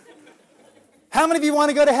Jesus. How many of you want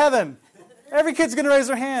to go to heaven? Every kid's going to raise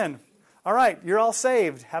their hand. All right, you're all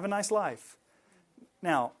saved. Have a nice life.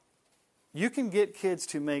 Now, you can get kids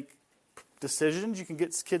to make decisions. You can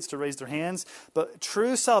get kids to raise their hands. But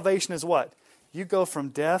true salvation is what? You go from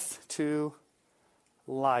death to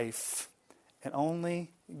life. And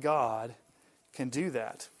only God can do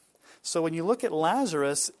that. So when you look at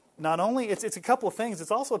Lazarus, not only, it's a couple of things,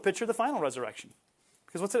 it's also a picture of the final resurrection.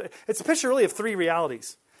 Because it's a picture really of three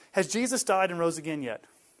realities. Has Jesus died and rose again yet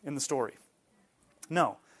in the story?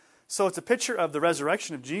 No. So it's a picture of the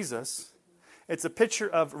resurrection of Jesus. It's a picture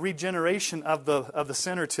of regeneration of the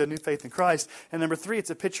sinner to a new faith in Christ. And number three, it's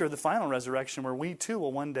a picture of the final resurrection where we too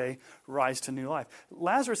will one day rise to new life.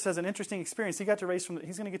 Lazarus has an interesting experience. He's going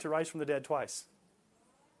to get to rise from the dead twice.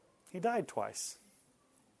 He died twice.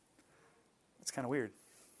 It's kind of weird.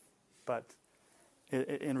 But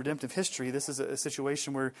in redemptive history, this is a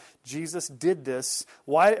situation where Jesus did this.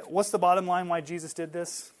 Why? What's the bottom line why Jesus did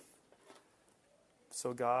this?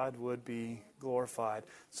 So God would be glorified.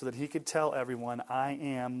 So that he could tell everyone, I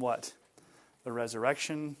am what? The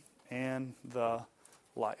resurrection and the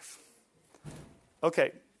life.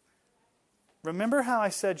 Okay. Remember how I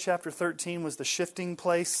said chapter 13 was the shifting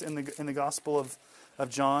place in the Gospel of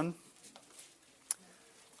John?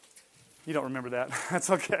 You don't remember that. That's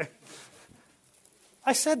okay.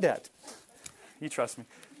 I said that. You trust me.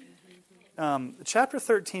 Chapter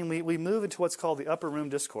 13, we move into what's called the upper room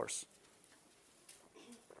discourse.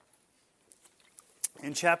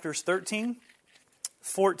 In chapters 13,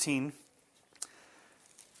 14,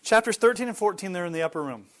 chapters 13 and 14, they're in the upper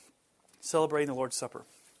room, celebrating the Lord's Supper.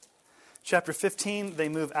 Chapter 15, they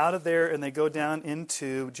move out of there and they go down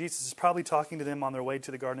into, Jesus is probably talking to them on their way to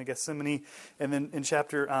the Garden of Gethsemane. And then in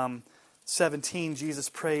chapter 17, Jesus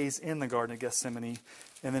prays in the Garden of Gethsemane.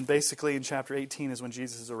 And then basically in chapter 18 is when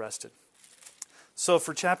Jesus is arrested. So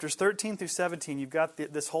for chapters 13 through 17, you've got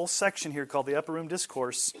this whole section here called the Upper Room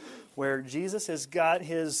Discourse, where Jesus has got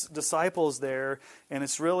his disciples there, and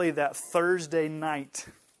it's really that Thursday night.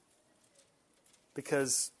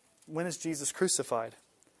 Because when is Jesus crucified?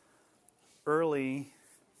 He's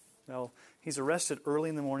arrested early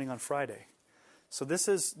in the morning on Friday. So this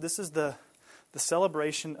is the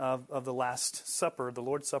celebration of the Last Supper, the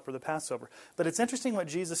Lord's Supper, the Passover. But it's interesting what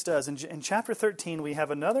Jesus does. In chapter 13, we have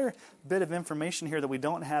another bit of information here that we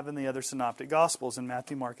don't have in the other synoptic Gospels, in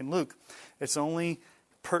Matthew, Mark, and Luke. It's only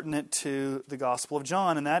pertinent to the Gospel of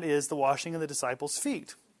John, and that is the washing of the disciples'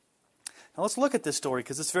 feet. Now let's look at this story,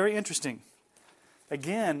 because it's very interesting.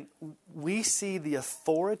 Again, we see the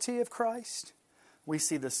authority of Christ. We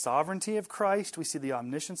see the sovereignty of Christ. We see the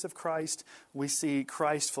omniscience of Christ. We see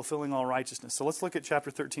Christ fulfilling all righteousness. So let's look at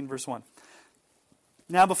chapter 13, verse 1.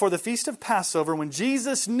 Now before the feast of Passover, when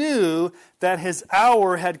Jesus knew that his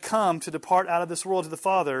hour had come to depart out of this world to the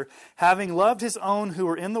Father, having loved his own who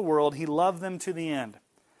were in the world, he loved them to the end.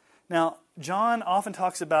 Now, John often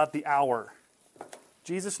talks about the hour.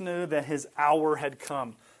 Jesus knew that his hour had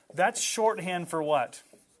come. That's shorthand for what?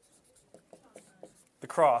 The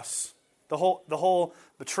cross. The whole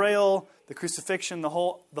betrayal, the crucifixion, the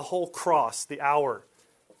whole cross, the hour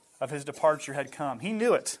of his departure had come. He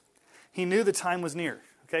knew it. He knew the time was near.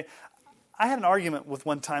 Okay, I had an argument with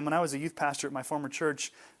one time when I was a youth pastor at my former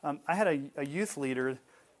church. I had a youth leader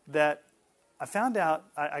that I found out,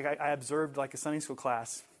 I observed like a Sunday school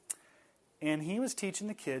class, and he was teaching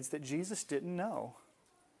the kids that Jesus didn't know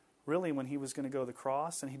really when he was going to go to the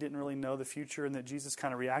cross, and he didn't really know the future, and that Jesus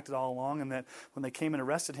kind of reacted all along, and that when they came and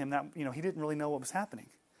arrested him, that he didn't really know what was happening.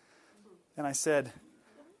 And I said,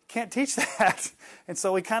 can't teach that. And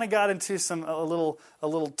so we kind of got into a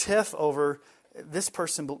little tiff over this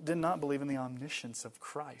person did not believe in the omniscience of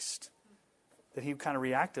Christ, that he kind of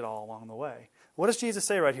reacted all along the way. What does Jesus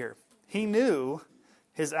say right here? He knew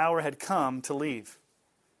his hour had come to leave.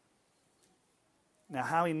 Now,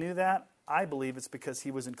 how he knew that? I believe it's because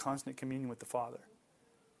he was in constant communion with the Father.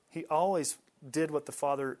 He always did what the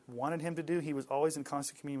Father wanted him to do. He was always in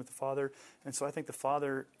constant communion with the Father. And so I think the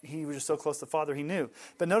Father, he was just so close to the Father, he knew.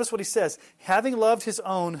 But notice what he says. Having loved his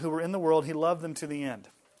own who were in the world, he loved them to the end.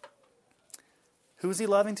 Who is he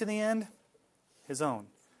loving to the end? His own.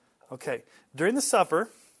 Okay. During the supper,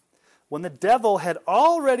 when the devil had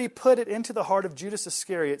already put it into the heart of Judas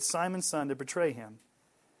Iscariot, Simon's son, to betray him,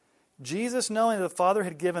 Jesus, knowing that the Father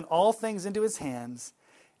had given all things into his hands,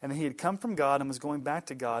 and that he had come from God and was going back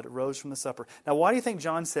to God, rose from the supper. Now, why do you think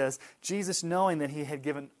John says, Jesus, knowing that he had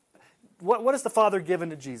given... What has the Father given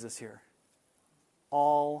to Jesus here?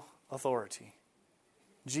 All authority.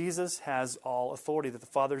 Jesus has all authority that the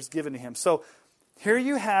Father has given to him. So, here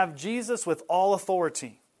you have Jesus with all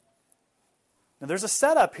authority. Now, there's a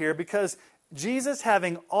setup here because Jesus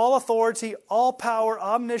having all authority, all power,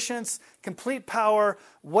 omniscience, complete power,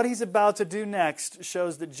 what he's about to do next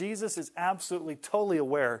shows that Jesus is absolutely, totally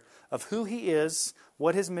aware of who he is,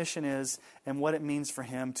 what his mission is, and what it means for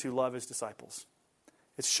him to love his disciples.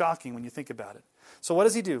 It's shocking when you think about it. So what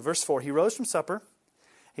does he do? Verse 4, he rose from supper,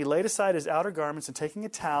 he laid aside his outer garments, and taking a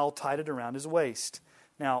towel, tied it around his waist.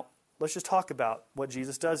 Now, let's just talk about what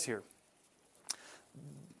Jesus does here.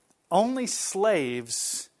 Only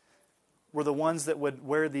slaves were the ones that would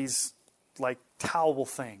wear these like towel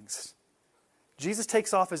things. Jesus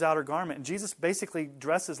takes off his outer garment, and Jesus basically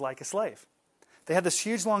dresses like a slave. They had this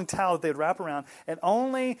huge long towel that they would wrap around, and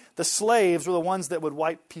only the slaves were the ones that would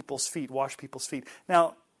wipe people's feet, wash people's feet.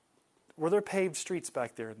 Now, were there paved streets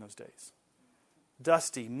back there in those days?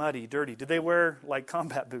 Dusty, muddy, dirty. Did they wear like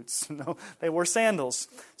combat boots? No, they wore sandals.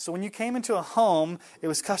 So when you came into a home, it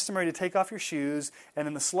was customary to take off your shoes, and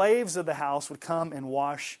then the slaves of the house would come and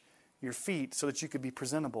wash your feet so that you could be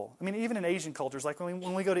presentable. I mean, even in Asian cultures, like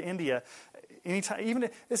when we go to India, anytime, even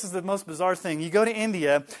this is the most bizarre thing. You go to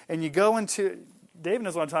India and you go into, Dave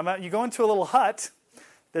knows what I'm talking about, you go into a little hut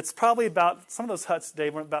that's probably about, some of those huts,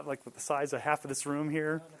 Dave, were about like the size of half of this room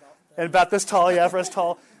here, and about this tall, yeah, for us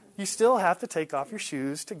tall. You still have to take off your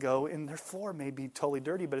shoes to go in. Their floor may be totally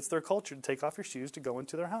dirty, but it's their culture to take off your shoes to go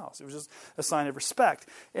into their house. It was just a sign of respect.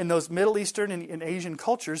 In those Middle Eastern and Asian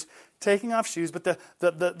cultures, taking off shoes, but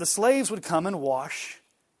the slaves would come and wash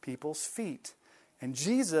people's feet. And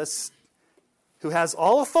Jesus, who has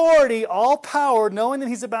all authority, all power, knowing that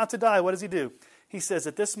he's about to die, what does he do? He says,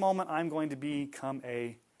 at this moment, I'm going to become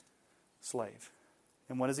a slave.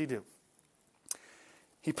 And what does he do?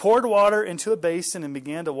 He poured water into a basin and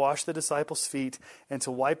began to wash the disciples' feet and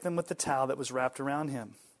to wipe them with the towel that was wrapped around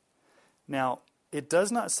him. Now, it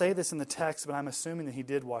does not say this in the text, but I'm assuming that he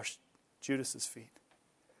did wash Judas's feet.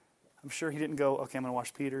 I'm sure he didn't go, okay, I'm going to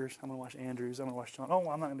wash Peter's, I'm going to wash Andrew's, I'm going to wash John. Oh,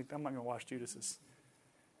 I'm not going to wash Judas's.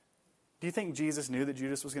 Do you think Jesus knew that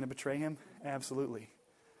Judas was going to betray him? Absolutely.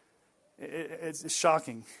 It's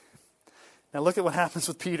shocking. Now look at what happens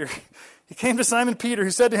with Peter. He came to Simon Peter,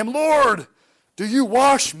 who said to him, Lord, do you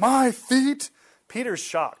wash my feet? Peter's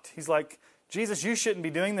shocked. He's like, Jesus, you shouldn't be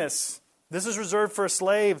doing this. This is reserved for a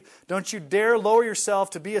slave. Don't you dare lower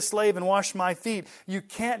yourself to be a slave and wash my feet. You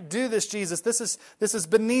can't do this, Jesus. This is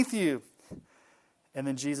beneath you. And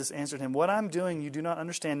then Jesus answered him, what I'm doing you do not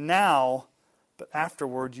understand now, but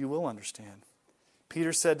afterward you will understand.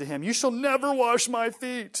 Peter said to him, you shall never wash my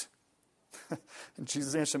feet. And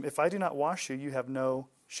Jesus answered him, if I do not wash you, you have no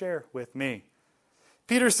share with me.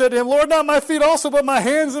 Peter said to him, Lord, not my feet also, but my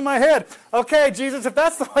hands and my head. Okay, Jesus, if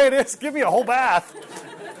that's the way it is, give me a whole bath.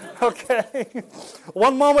 Okay.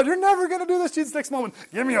 One moment, you're never going to do this, Jesus. Next moment,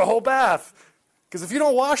 give me a whole bath. Because if you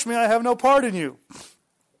don't wash me, I have no part in you.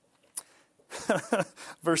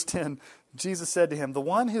 Verse 10, Jesus said to him, the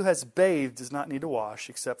one who has bathed does not need to wash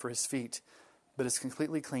except for his feet, but is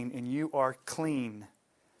completely clean, and you are clean,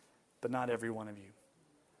 but not every one of you.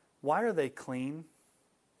 Why are they clean?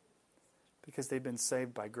 Because they've been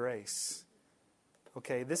saved by grace.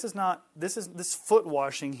 Okay, this foot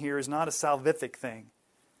washing here is not a salvific thing.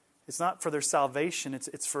 It's not for their salvation.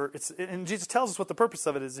 And Jesus tells us what the purpose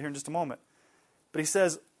of it is here in just a moment. But he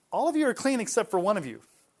says, all of you are clean except for one of you.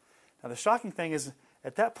 Now the shocking thing is,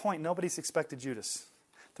 at that point, nobody suspected Judas.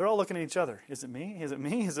 They're all looking at each other. Is it me? Is it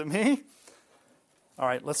me? Is it me? All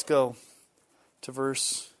right, let's go to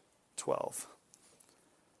verse 12.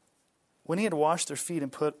 When he had washed their feet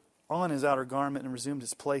and put on his outer garment and resumed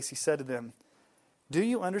his place, he said to them, do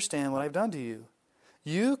you understand what I've done to you?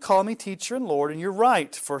 You call me teacher and Lord, and you're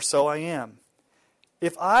right, for so I am.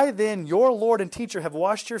 If I then, your Lord and teacher, have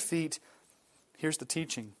washed your feet, here's the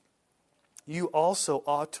teaching. You also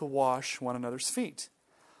ought to wash one another's feet.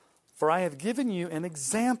 For I have given you an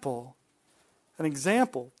example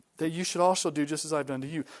that you should also do just as I've done to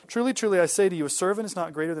you. Truly, truly, I say to you, a servant is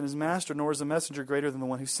not greater than his master, nor is a messenger greater than the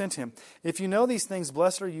one who sent him. If you know these things,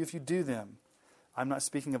 blessed are you if you do them. I'm not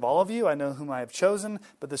speaking of all of you. I know whom I have chosen,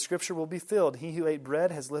 but the scripture will be filled. He who ate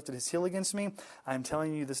bread has lifted his heel against me. I am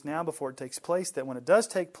telling you this now before it takes place, that when it does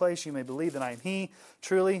take place, you may believe that I am he.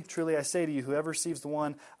 Truly, truly, I say to you, whoever receives the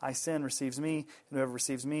one I send receives me, and whoever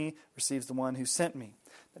receives me receives the one who sent me.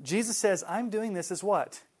 Jesus says, I'm doing this as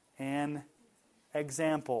what? An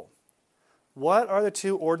example. What are the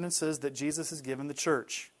two ordinances that Jesus has given the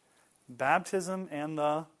church? Baptism and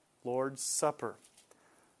the Lord's Supper.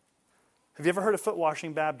 Have you ever heard of foot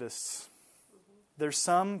washing Baptists? There's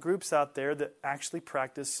some groups out there that actually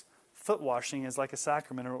practice foot washing as like a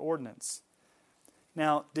sacrament or ordinance.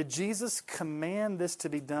 Now, did Jesus command this to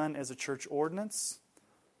be done as a church ordinance?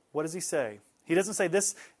 What does he say? He doesn't say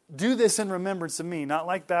this. Do this in remembrance of me, not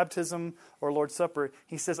like baptism or Lord's Supper.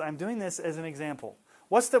 He says, I'm doing this as an example.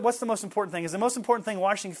 What's the most important thing? Is the most important thing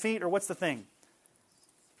washing feet, or what's the thing?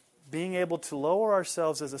 Being able to lower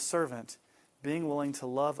ourselves as a servant, being willing to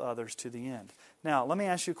love others to the end. Now, let me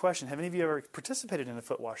ask you a question. Have any of you ever participated in a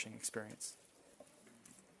foot washing experience?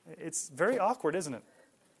 It's very awkward, isn't it?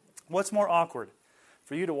 What's more awkward?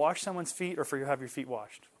 For you to wash someone's feet or for you to have your feet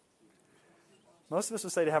washed? Most of us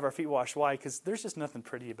would say to have our feet washed. Why? Because there's just nothing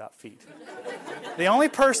pretty about feet. The only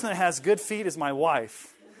person that has good feet is my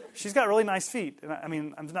wife. She's got really nice feet. And I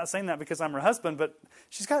mean, I'm not saying that because I'm her husband, but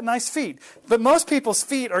she's got nice feet. But most people's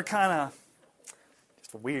feet are kind of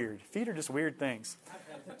just weird. Feet are just weird things. I've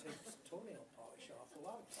had to take toenail polish off a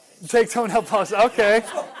lot of times. Take toenail polish. Okay.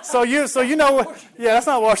 So you know what? Yeah, that's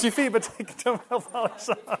not washing feet, but take toenail polish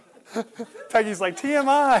off. Peggy's like,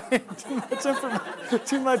 TMI.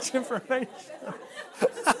 Too much information.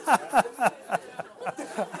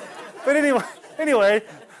 But anyway,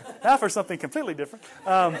 now for something completely different.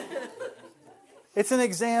 It's an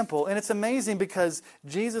example, and it's amazing because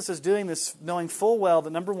Jesus is doing this knowing full well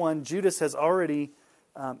that, number one, Satan has already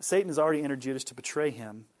entered Judas to betray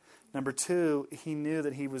him. Number two, he knew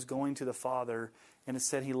that he was going to the Father, and it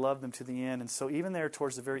said he loved them to the end. And so even there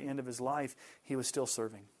towards the very end of his life, he was still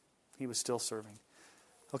serving. He was still serving.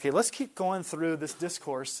 Okay, let's keep going through this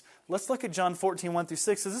discourse. Let's look at John 14, 1 through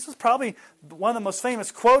 6. So this is probably one of the most famous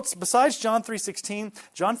quotes. Besides John 3:16,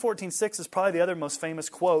 John 14:6 is probably the other most famous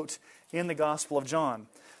quote in the Gospel of John.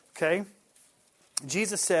 Okay?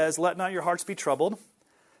 Jesus says, "Let not your hearts be troubled.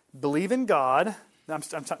 Believe in God." I'm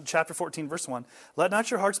chapter 14, verse 1. "Let not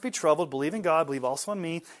your hearts be troubled. Believe in God. Believe also in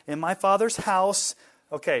me. In my Father's house."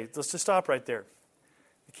 Okay, let's just stop right there.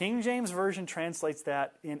 The King James Version translates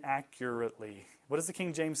that inaccurately. What does the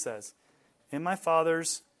King James says? "In my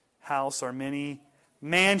Father's house are many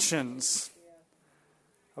mansions."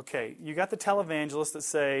 Okay, you got the televangelists that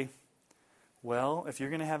say, well, if you're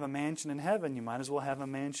going to have a mansion in heaven, you might as well have a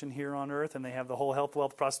mansion here on earth, and they have the whole health,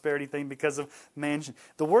 wealth, prosperity thing because of mansion.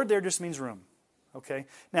 The word there just means room. Okay?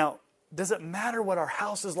 Now, does it matter what our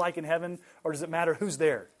house is like in heaven, or does it matter who's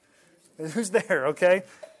there? Who's there, okay?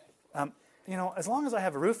 As long as I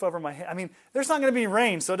have a roof over my head, there's not going to be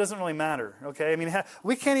rain, so it doesn't really matter, okay?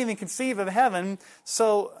 We can't even conceive of heaven,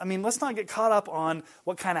 so, let's not get caught up on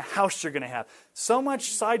what kind of house you're going to have. So much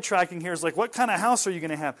sidetracking here is like, what kind of house are you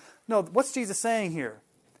going to have? No, what's Jesus saying here?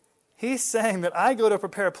 He's saying that I go to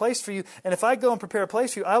prepare a place for you, and if I go and prepare a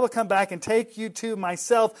place for you, I will come back and take you to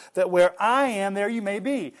myself, that where I am, there you may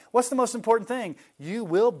be. What's the most important thing? You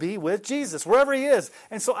will be with Jesus, wherever He is.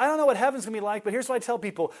 And so I don't know what heaven's going to be like, but here's what I tell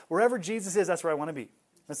people. Wherever Jesus is, that's where I want to be.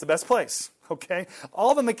 That's the best place, okay?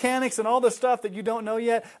 All the mechanics and all the stuff that you don't know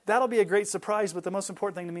yet, that'll be a great surprise, but the most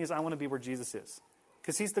important thing to me is I want to be where Jesus is.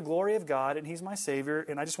 Because He's the glory of God, and He's my Savior,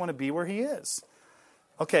 and I just want to be where He is.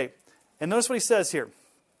 Okay, and notice what He says here.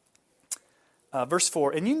 Verse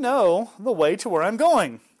 4, "And you know the way to where I'm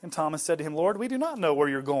going." And Thomas said to Him, "Lord, we do not know where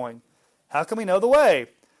you're going. How can we know the way?"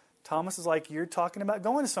 Thomas is like, "You're talking about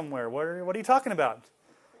going somewhere. What are you talking about?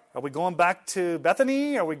 Are we going back to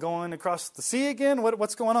Bethany? Are we going across the sea again?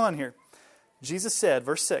 What's going on here?" Jesus said,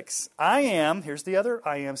 verse 6, "I am," here's the other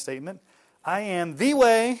I am statement, "I am the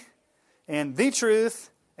way and the truth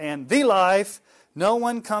and the life. No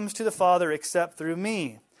one comes to the Father except through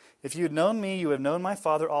me. If you had known me, you have known my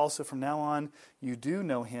Father also. From now on, you do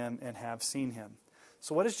know Him and have seen Him."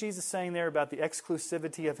 So what is Jesus saying there about the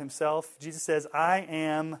exclusivity of Himself? Jesus says, "I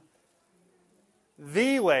am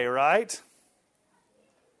the way," right?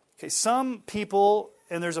 Okay, some people,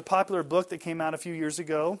 and there's a popular book that came out a few years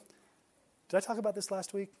ago. Did I talk about this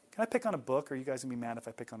last week? Can I pick on a book, or are you guys going to be mad if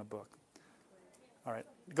I pick on a book? All right,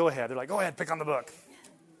 go ahead. They're like, "Go ahead, pick on the book."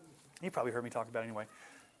 You probably heard me talk about it anyway.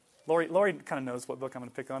 Lori kind of knows what book I'm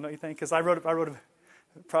going to pick on, don't you think? Because I wrote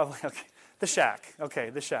probably, okay. The Shack.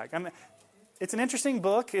 Okay, The Shack. It's an interesting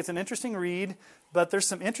book. It's an interesting read, but there's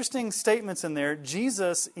some interesting statements in there.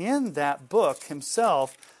 Jesus, in that book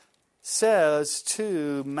himself, says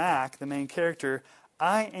to Mac, the main character,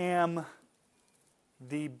 "I am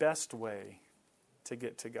the best way to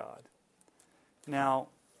get to God." Now,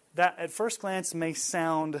 that at first glance may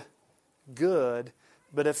sound good,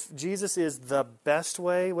 but if Jesus is the best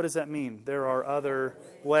way, what does that mean? There are other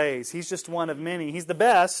ways. He's just one of many. He's the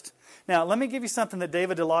best. Now, let me give you something that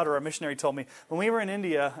David DeLauder, our missionary, told me. When we were in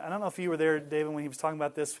India, I don't know if you were there, David, when he was talking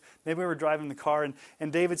about this. Maybe we were driving the car,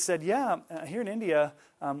 and David said, here in India,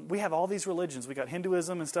 we have all these religions. We got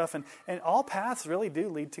Hinduism and stuff, and all paths really do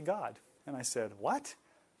lead to God. And I said, what?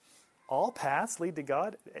 All paths lead to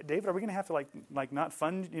God? David, are we going to have to like not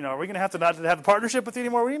fund, are we going to have not have a partnership with you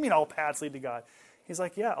anymore? What do you mean all paths lead to God? He's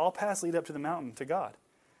like, yeah, all paths lead up to the mountain, to God.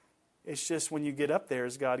 It's just when you get up there,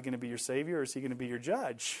 is God going to be your Savior, or is He going to be your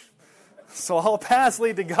judge? So all paths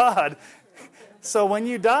lead to God. So when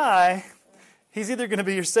you die, He's either going to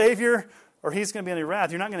be your Savior, or He's going to be under your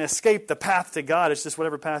wrath. You're not going to escape the path to God. It's just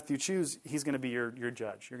whatever path you choose, He's going to be your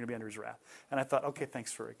judge. You're going to be under His wrath. And I thought, okay,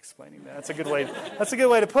 thanks for explaining that. That's a good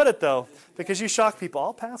way to put it, though, because you shock people.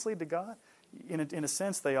 All paths lead to God. In a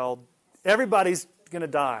sense, everybody's going to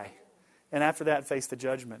die. and after that face the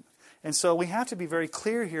judgment. And so we have to be very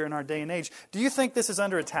clear here in our day and age. Do you think this is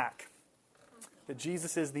under attack? That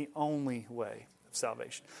Jesus is the only way of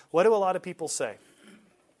salvation. What do a lot of people say?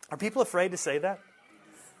 Are people afraid to say that?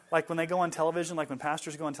 Like when they go on television, like when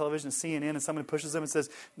pastors go on television and CNN and someone pushes them and says,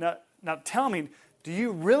 now tell me, do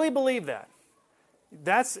you really believe that?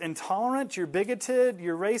 That's intolerant, you're bigoted,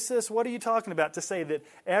 you're racist. What are you talking about? To say that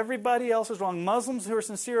everybody else is wrong. Muslims who are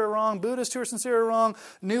sincere are wrong. Buddhists who are sincere are wrong.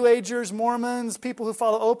 New Agers, Mormons, people who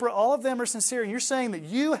follow Oprah, all of them are sincere. And you're saying that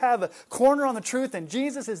you have a corner on the truth and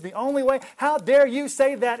Jesus is the only way. How dare you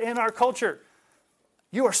say that in our culture?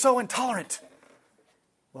 You are so intolerant.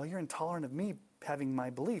 Well, you're intolerant of me having my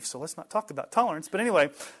beliefs, so let's not talk about tolerance. But anyway,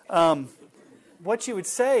 what you would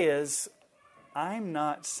say is, I'm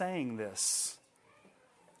not saying this.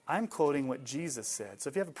 I'm quoting what Jesus said. So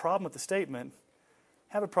if you have a problem with the statement,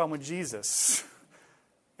 have a problem with Jesus.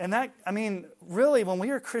 And that, I mean, really, when we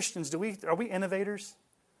are Christians, are we innovators?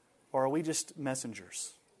 Or are we just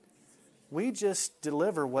messengers? We just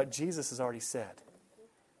deliver what Jesus has already said.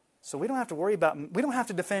 So we don't have to worry about, we don't have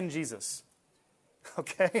to defend Jesus.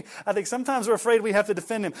 Okay? I think sometimes we're afraid we have to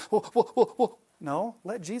defend Him. No,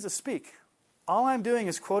 let Jesus speak. All I'm doing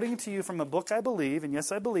is quoting to you from a book I believe, and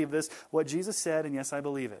yes, I believe this, what Jesus said, and yes, I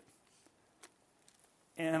believe it.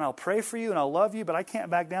 And I'll pray for you, and I'll love you, but I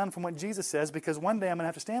can't back down from what Jesus says, because one day I'm going to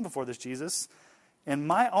have to stand before this Jesus, and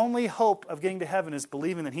my only hope of getting to heaven is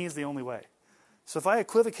believing that He's the only way. So if I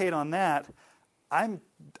equivocate on that, I'm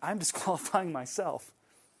disqualifying myself.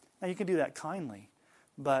 Now, you can do that kindly,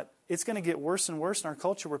 but it's going to get worse and worse in our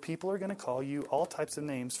culture where people are going to call you all types of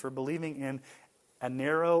names for believing in a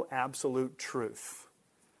narrow, absolute truth.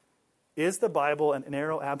 Is the Bible a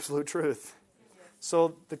narrow, absolute truth?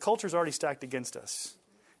 So the culture's already stacked against us,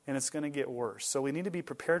 and it's going to get worse. So we need to be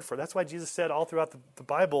prepared for it. That's why Jesus said all throughout the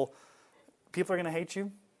Bible, people are going to hate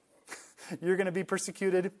you. You're going to be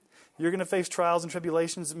persecuted. You're going to face trials and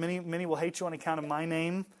tribulations. Many will hate you on account of my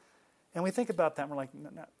name. And we think about that, and we're like,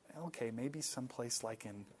 okay, maybe someplace like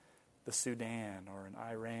in the Sudan or in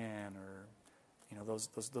Iran or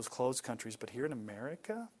those closed countries, but here in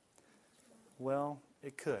America, well,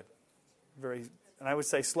 it could. And I would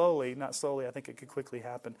say slowly, not slowly, I think it could quickly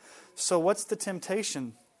happen. So what's the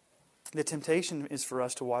temptation? The temptation is for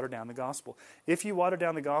us to water down the gospel. If you water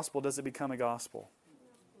down the gospel, does it become a gospel?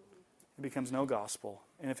 It becomes no gospel.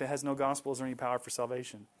 And if it has no gospel, is there any power for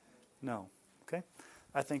salvation? No. Okay?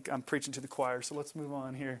 I think I'm preaching to the choir, so let's move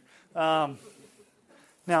on here.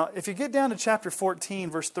 Now, if you get down to chapter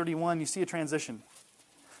 14, verse 31, you see a transition.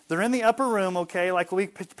 They're in the upper room, okay, like we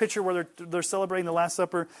picture where they're celebrating the Last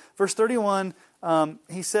Supper. Verse 31,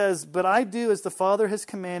 he says, "But I do as the Father has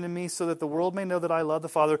commanded me, so that the world may know that I love the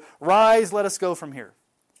Father. Rise, let us go from here."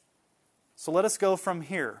 So let us go from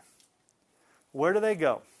here. Where do they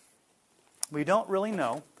go? We don't really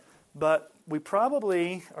know, but we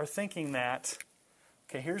probably are thinking that,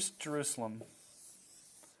 okay, here's Jerusalem,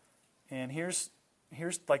 and here's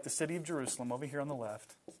like the city of Jerusalem over here on the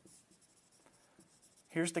left.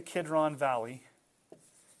 Here's the Kidron Valley.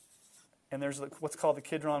 And there's what's called the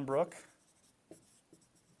Kidron Brook.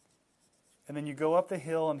 And then you go up the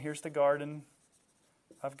hill, and here's the Garden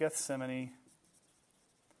of Gethsemane.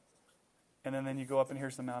 And then you go up, and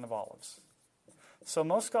here's the Mount of Olives. So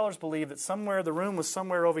most scholars believe that the room was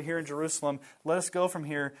somewhere over here in Jerusalem. Let us go from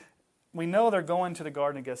here. We know they're going to the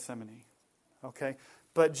Garden of Gethsemane. Okay?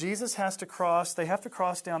 But Jesus has to cross, they have to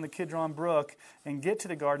cross down the Kidron Brook and get to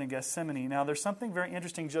the Garden of Gethsemane. Now, there's something very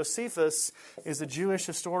interesting. Josephus is a Jewish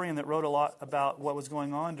historian that wrote a lot about what was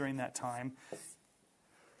going on during that time.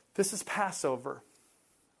 This is Passover.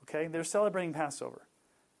 Okay? They're celebrating Passover.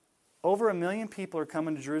 Over 1 million people are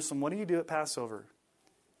coming to Jerusalem. What do you do at Passover?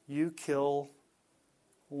 You kill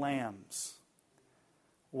lambs.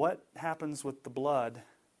 What happens with the blood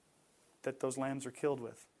that those lambs are killed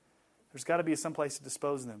with? There's got to be some place to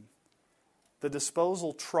dispose them. The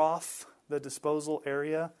disposal trough, the disposal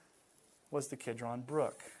area, was the Kidron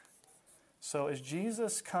Brook. So as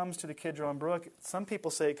Jesus comes to the Kidron Brook, some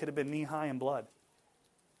people say it could have been knee-high in blood.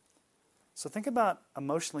 So think about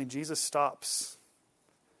emotionally, Jesus stops.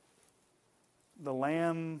 The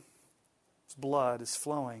lamb's blood is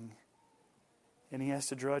flowing, and he has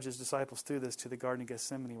to drudge his disciples through this to the Garden of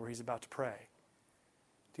Gethsemane where he's about to pray.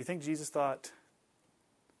 Do you think Jesus thought,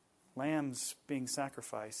 lambs being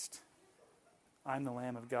sacrificed, I'm the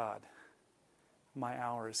Lamb of God. My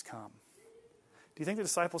hour has come. Do you think the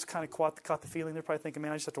disciples kind of caught the feeling? They're probably thinking,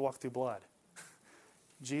 man, I just have to walk through blood.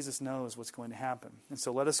 Jesus knows what's going to happen. And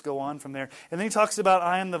so let us go on from there. And then he talks about,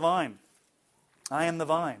 I am the vine. I am the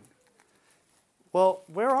vine. Well,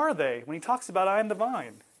 where are they when he talks about I am the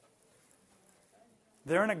vine?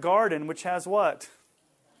 They're in a garden which has what?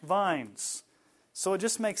 Vines. So it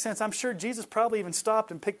just makes sense. I'm sure Jesus probably even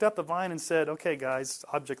stopped and picked up the vine and said, okay, guys,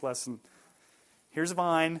 object lesson. Here's a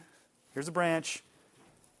vine. Here's a branch.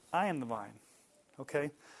 I am the vine.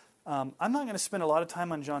 Okay? I'm not going to spend a lot of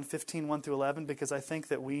time on John 15, 1 through 11, because I think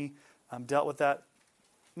that we dealt with that,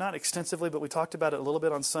 not extensively, but we talked about it a little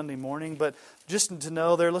bit on Sunday morning. But just to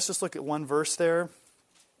know there, let's just look at one verse there.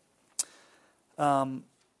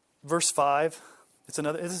 Verse 5.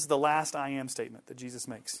 This is the last I am statement that Jesus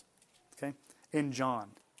makes. Okay? In John.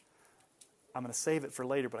 I'm going to save it for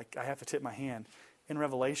later, but I have to tip my hand. In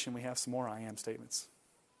Revelation, we have some more I am statements,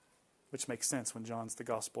 which makes sense when John's the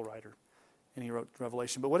gospel writer and he wrote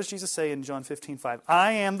Revelation. But what does Jesus say in John 15:5?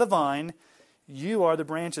 I am the vine, you are the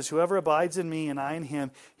branches. Whoever abides in me and I in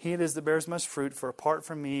him, he it is that bears much fruit, for apart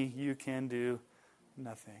from me you can do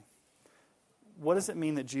nothing. What does it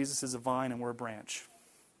mean that Jesus is a vine and we're a branch?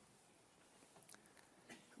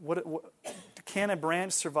 Can a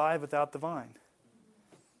branch survive without the vine?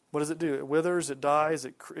 What does it do? It withers, it dies,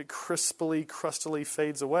 it crustily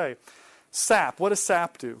fades away. Sap, what does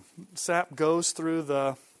sap do? Sap goes through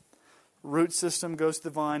the root system, goes to the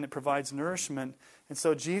vine, it provides nourishment. And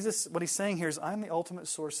so Jesus, what he's saying here is, I'm the ultimate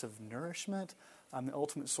source of nourishment. I'm the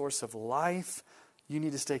ultimate source of life. You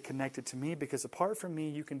need to stay connected to me, because apart from me,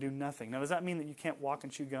 you can do nothing. Now, does that mean that you can't walk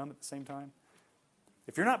and chew gum at the same time?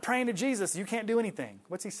 If you're not praying to Jesus, you can't do anything.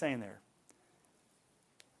 What's he saying there?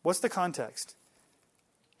 What's the context?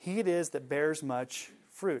 He it is that bears much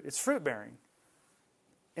fruit. It's fruit bearing.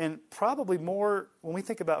 And probably more, when we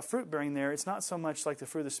think about fruit bearing there, it's not so much like the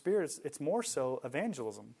fruit of the Spirit, it's more so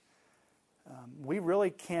evangelism. We really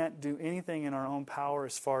can't do anything in our own power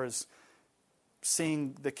as far as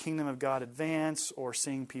seeing the kingdom of God advance or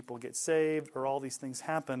seeing people get saved or all these things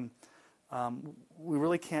happen. We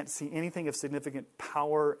really can't see anything of significant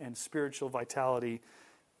power and spiritual vitality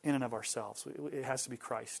in and of ourselves. It has to be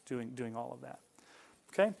Christ doing all of that.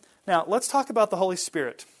 Okay? Now, let's talk about the Holy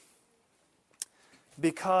Spirit.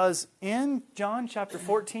 Because in John chapter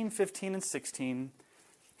 14, 15, and 16,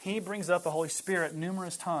 he brings up the Holy Spirit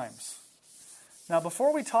numerous times. Now,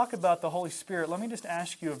 before we talk about the Holy Spirit, let me just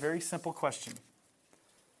ask you a very simple question.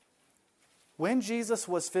 When Jesus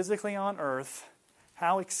was physically on earth,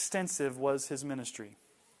 how extensive was his ministry,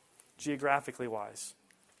 geographically wise?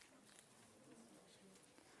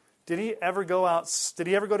 Did he ever go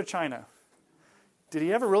to China? Did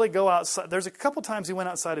he ever really go outside? There's a couple times he went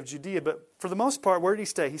outside of Judea, but for the most part, where did he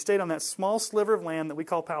stay? He stayed on that small sliver of land that we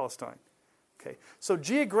call Palestine. Okay, so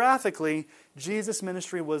geographically, Jesus'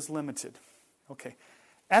 ministry was limited. Okay,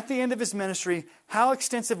 at the end of his ministry, how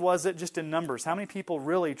extensive was it just in numbers? How many people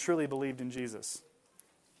really, truly believed in Jesus?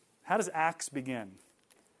 How does Acts begin?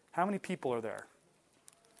 How many people are there?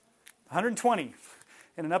 120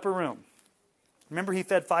 in an upper room. Remember, he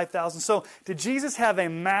fed 5,000. So, did Jesus have a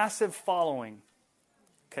massive following?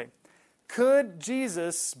 Okay. Could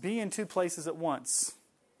Jesus be in two places at once?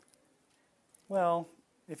 Well,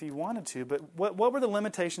 if he wanted to, but what were the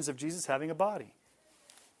limitations of Jesus having a body?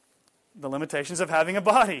 The limitations of having a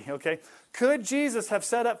body, okay? Could Jesus have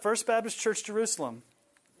set up First Baptist Church Jerusalem,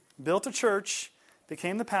 built a church,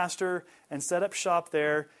 became the pastor, and set up shop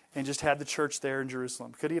there, and just had the church there in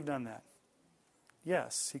Jerusalem? Could he have done that?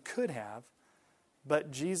 Yes, he could have.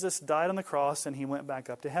 But Jesus died on the cross, and he went back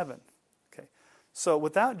up to heaven. Okay. So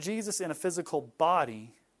without Jesus in a physical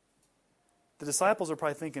body, the disciples are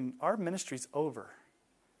probably thinking, our ministry's over.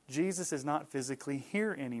 Jesus is not physically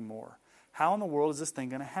here anymore. How in the world is this thing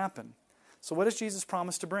going to happen? So what does Jesus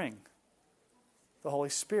promise to bring? The Holy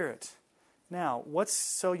Spirit. Now, what's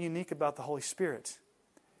so unique about the Holy Spirit?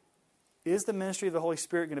 Is the ministry of the Holy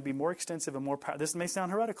Spirit going to be more extensive and more powerful? This may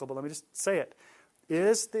sound heretical, but let me just say it.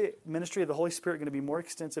 Is the ministry of the Holy Spirit going to be more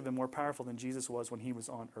extensive and more powerful than Jesus was when he was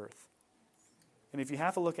on earth? And if you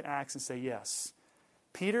have to look at Acts and say yes.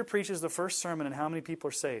 Peter preaches the first sermon, and how many people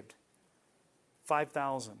are saved?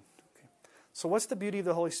 5,000. Okay. So what's the beauty of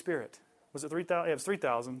the Holy Spirit? Was it 3,000? Yeah, it was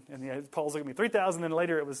 3,000. And Paul's looking at me. 3,000, and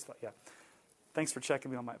later it was, yeah. Thanks for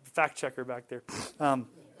checking me on my fact checker back there.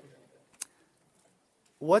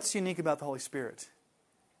 What's unique about the Holy Spirit?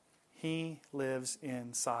 He lives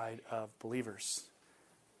inside of believers.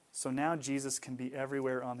 So now Jesus can be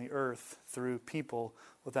everywhere on the earth through people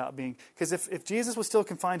without being... Because if Jesus was still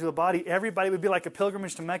confined to a body, everybody would be like a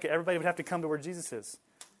pilgrimage to Mecca. Everybody would have to come to where Jesus is.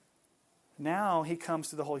 Now he comes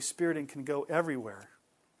to the Holy Spirit and can go everywhere.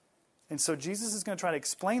 And so Jesus is going to try to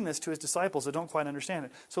explain this to his disciples that don't quite understand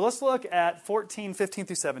it. So let's look at 14, 15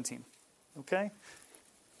 through 17. Okay?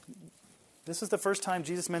 This is the first time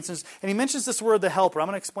Jesus mentions... And he mentions this word, the helper. I'm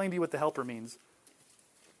going to explain to you what the helper means.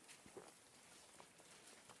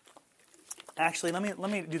 Actually,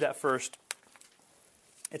 let me do that first.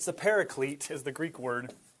 It's a paraclete, is the Greek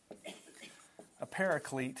word. A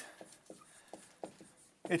paraclete.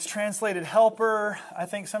 It's translated helper. I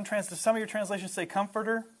think some of your translations say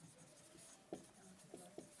comforter,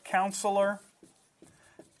 counselor.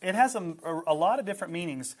 It has a lot of different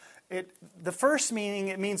meanings. The first meaning,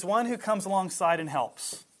 it means one who comes alongside and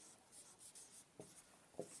helps.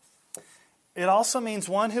 It also means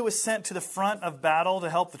one who was sent to the front of battle to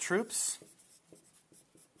help the troops,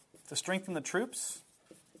 to strengthen the troops.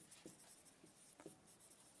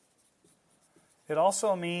 It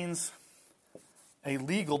also means a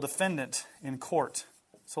legal defendant in court.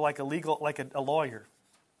 So like a lawyer.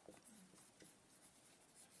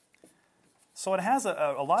 So it has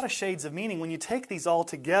a lot of shades of meaning. When you take these all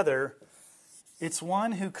together, it's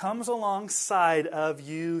one who comes alongside of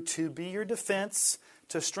you to be your defense,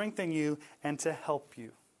 to strengthen you, and to help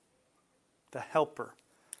you. The helper.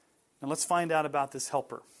 Now let's find out about this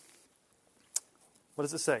helper. What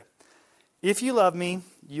does it say? If you love me,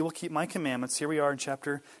 you will keep my commandments. Here we are in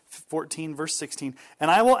chapter 14, verse 16. And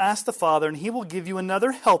I will ask the Father, and he will give you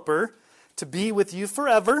another helper to be with you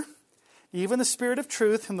forever, even the Spirit of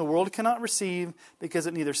truth, whom the world cannot receive, because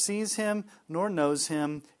it neither sees him nor knows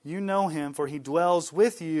him. You know him, for he dwells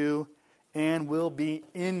with you and will be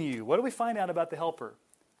in you. What do we find out about the helper?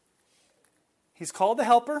 He's called the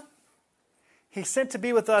helper. He's sent to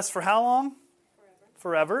be with us for how long?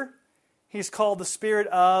 Forever. He's called the Spirit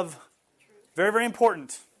of... Very, very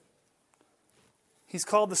important. He's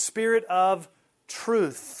called the Spirit of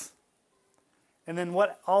truth. And then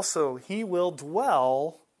what also? He will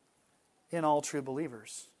dwell in all true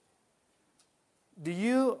believers.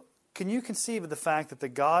 Can you conceive of the fact that the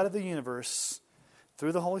God of the universe,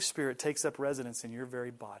 through the Holy Spirit, takes up residence in your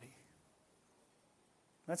very body?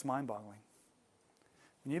 That's mind-boggling.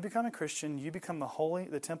 When you become a Christian, you become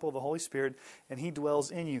the temple of the Holy Spirit, and He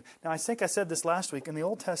dwells in you. Now, I think I said this last week. In the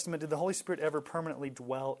Old Testament, did the Holy Spirit ever permanently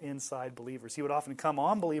dwell inside believers? He would often come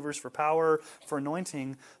on believers for power, for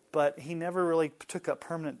anointing, but He never really took up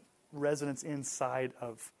permanent residence inside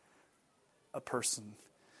of a person.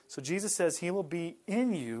 So Jesus says He will be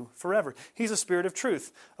in you forever. He's a Spirit of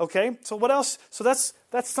truth. Okay, so what else? So that's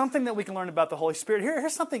something that we can learn about the Holy Spirit.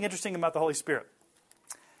 Here's something interesting about the Holy Spirit.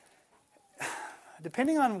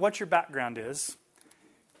 Depending on what your background is,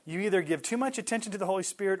 you either give too much attention to the Holy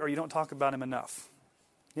Spirit or you don't talk about Him enough.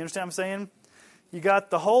 You understand what I'm saying? You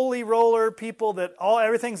got the holy roller people that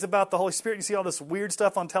everything's about the Holy Spirit. You see all this weird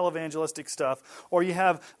stuff on televangelistic stuff. Or you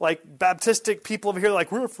have like Baptistic people over here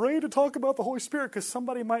like, we're afraid to talk about the Holy Spirit because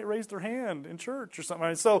somebody might raise their hand in church or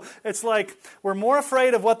something. So it's like we're more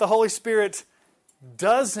afraid of what the Holy Spirit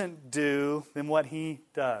doesn't do than what He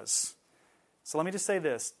does. So let me just say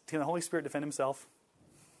this. Can the Holy Spirit defend Himself?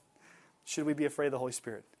 Should we be afraid of the Holy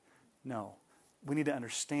Spirit? No. We need to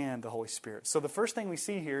understand the Holy Spirit. So the first thing we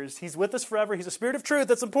see here is He's with us forever. He's a Spirit of truth.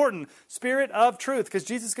 That's important. Spirit of truth, because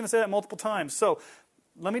Jesus is going to say that multiple times. So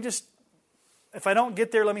let me just, if I don't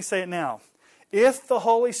get there, let me say it now. If the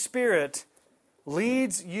Holy Spirit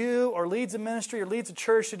leads you or leads a ministry or leads a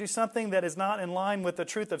church to do something that is not in line with the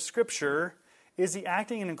truth of Scripture, is He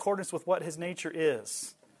acting in accordance with what His nature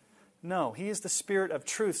is? No, He is the Spirit of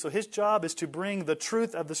truth. So His job is to bring the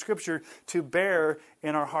truth of the Scripture to bear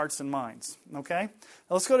in our hearts and minds. Okay?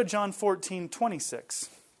 Now let's go to John 14:26.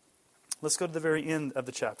 Let's go to the very end of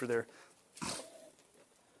the chapter there.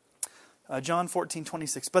 John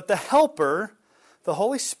 14:26. But the Helper, the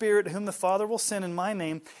Holy Spirit, whom the Father will send in my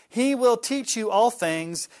name, He will teach you all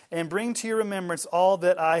things and bring to your remembrance all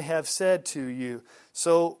that I have said to you.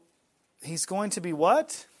 So He's going to be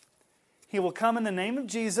what? He will come in the name of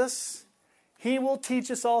Jesus. He will teach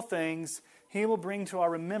us all things. He will bring to our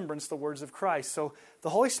remembrance the words of Christ. So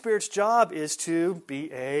the Holy Spirit's job is to be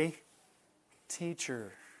a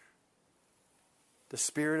teacher. The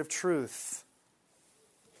Spirit of truth.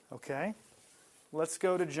 Okay? Let's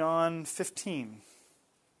go to John 15.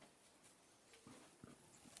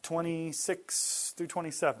 26 through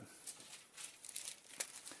 27.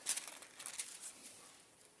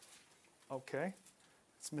 Okay.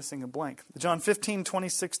 It's missing a blank. John 15,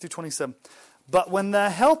 26 through 27. But when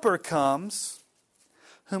the Helper comes,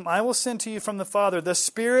 whom I will send to you from the Father, the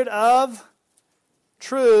Spirit of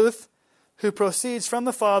truth, who proceeds from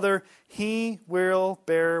the Father, He will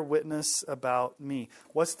bear witness about me.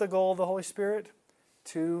 What's the goal of the Holy Spirit?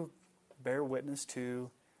 To bear witness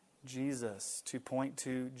to Jesus, to point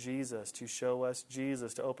to Jesus, to show us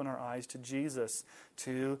Jesus, to open our eyes to Jesus,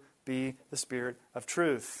 to be the Spirit of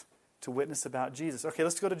truth, to witness about Jesus. Okay,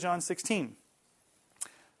 let's go to John 16,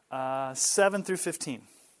 7 through 15.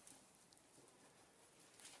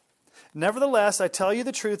 Nevertheless, I tell you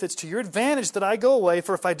the truth, it's to your advantage that I go away,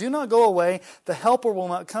 for if I do not go away, the Helper will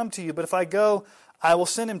not come to you. But if I go, I will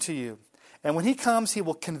send him to you. And when he comes, he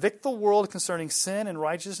will convict the world concerning sin and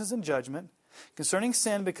righteousness and judgment. Concerning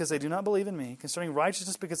sin, because they do not believe in me. Concerning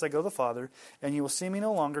righteousness, because I go to the Father. And you will see me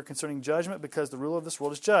no longer. Concerning judgment, because the ruler of this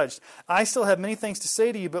world is judged. I still have many things to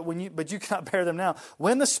say to you, but you cannot bear them now.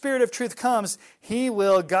 When the Spirit of truth comes, he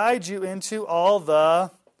will guide you into all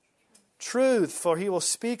the truth. For he will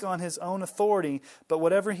speak on his own authority. But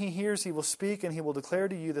whatever he hears, he will speak, and he will declare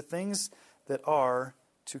to you the things that are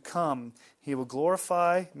to come. He will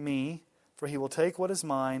glorify me, for he will take what is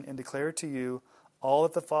mine and declare it to you. All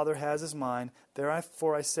that the Father has is mine.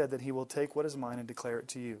 Therefore I said that he will take what is mine and declare it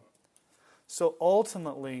to you. So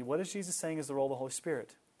ultimately, what is Jesus saying is the role of the Holy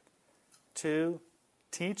Spirit? To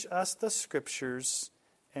teach us the Scriptures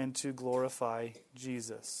and to glorify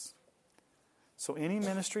Jesus. So any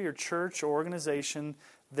ministry or church or organization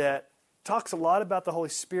that talks a lot about the Holy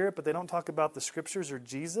Spirit, but they don't talk about the Scriptures or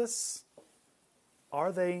Jesus,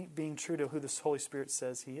 are they being true to who the Holy Spirit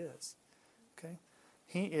says he is? Okay?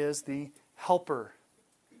 He is the Helper.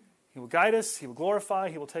 He will guide us, he will glorify,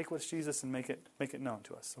 he will take what's Jesus and make it known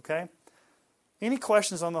to us. Okay? Any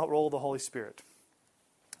questions on the role of the Holy Spirit?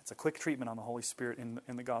 It's a quick treatment on the Holy Spirit in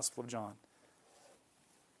the Gospel of John.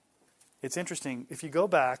 It's interesting. If you go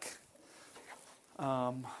back,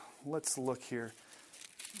 let's look here.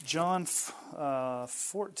 John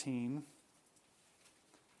 14,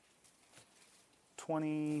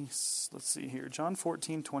 20, let's see here. John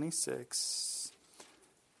 14, 26.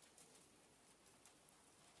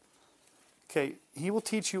 Okay, he will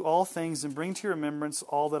teach you all things and bring to your remembrance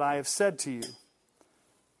all that I have said to you.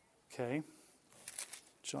 Okay,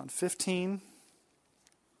 John 15.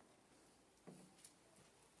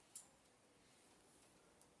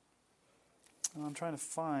 I'm trying to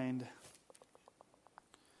find.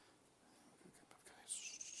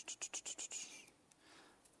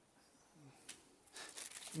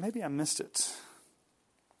 Maybe I missed it.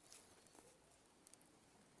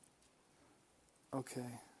 Okay.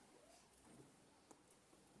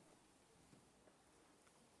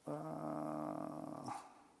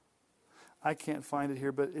 I can't find it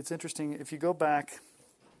here, but it's interesting. If you go back,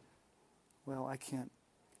 well, I can't.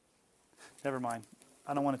 Never mind.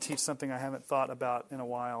 I don't want to teach something I haven't thought about in a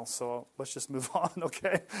while, so let's just move on,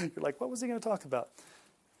 okay? You're like, what was he going to talk about?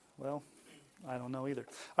 Well, I don't know either.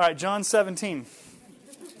 All right, John 17.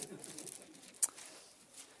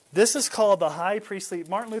 This is called the high priestly,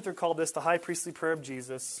 Martin Luther called this the high priestly prayer of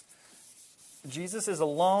Jesus. Jesus is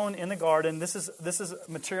alone in the garden. This is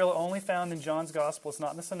material only found in John's Gospel. It's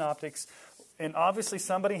not in the Synoptics. And obviously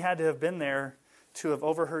somebody had to have been there to have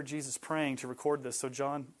overheard Jesus praying to record this. So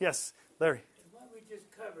John, yes, Larry. What we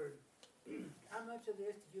just covered, how much of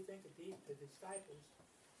this did you think the disciples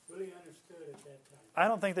really understood at that time? I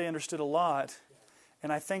don't think they understood a lot.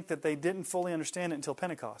 And I think that they didn't fully understand it until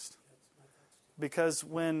Pentecost. Because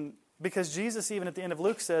Jesus, even at the end of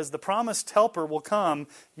Luke, says, the promised helper will come.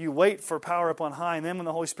 You wait for power up on high. And then when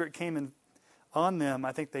the Holy Spirit came in on them,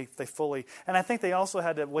 I think they fully... And I think they also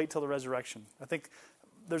had to wait till the resurrection. I think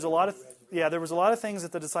there's a lot of... Yeah, there was a lot of things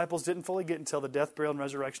that the disciples didn't fully get until the death, burial, and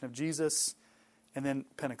resurrection of Jesus, and then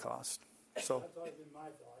Pentecost. So, That's always been my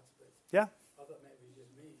thoughts, but yeah. I thought maybe it was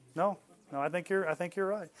just me. No, I think you're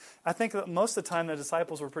right. I think that most of the time the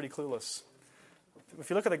disciples were pretty clueless. If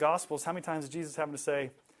you look at the Gospels, how many times is Jesus having to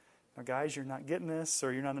say, now guys, you're not getting this,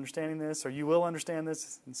 or you're not understanding this, or you will understand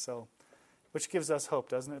this? And so, which gives us hope,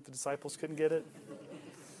 doesn't it? The disciples couldn't get it.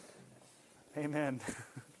 Amen.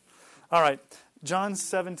 All right, John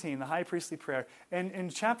 17, the high priestly prayer. And in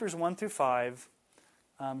chapters 1 through 5,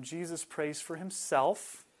 Jesus prays for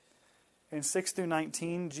himself. In 6 through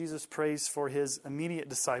 19, Jesus prays for his immediate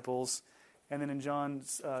disciples. And then in John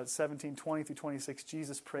 17, 20 through 26,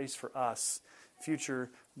 Jesus prays for us, future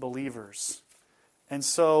believers. And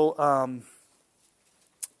so,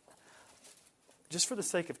 just for the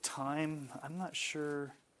sake of time, I'm not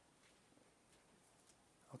sure.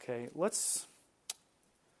 Okay, let's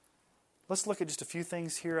look at just a few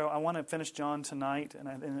things here. I want to finish John tonight,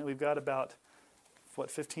 and we've got about,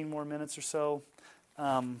 15 more minutes or so.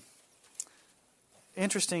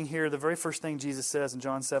 Interesting here, the very first thing Jesus says in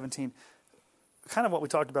John 17, kind of what we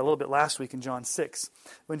talked about a little bit last week in John 6.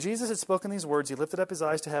 When Jesus had spoken these words, he lifted up his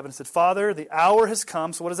eyes to heaven and said, Father, the hour has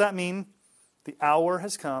come. So what does that mean? The hour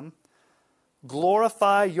has come.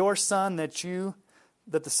 Glorify your Son that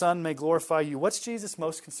the Son may glorify you. What's Jesus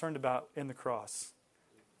most concerned about in the cross?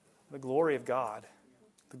 The glory of God.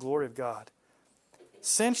 The glory of God.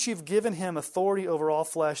 Since you've given him authority over all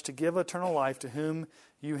flesh to give eternal life to whom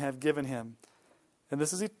you have given him. And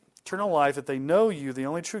this is eternal life, that they know you, the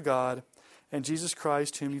only true God, and Jesus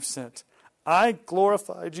Christ, whom you've sent. I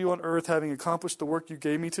glorified you on earth, having accomplished the work you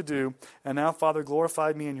gave me to do. And now, Father,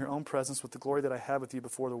 glorify me in your own presence with the glory that I had with you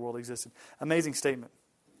before the world existed. Amazing statement.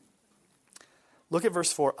 Look at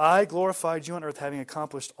verse 4. I glorified you on earth, having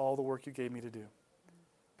accomplished all the work you gave me to do.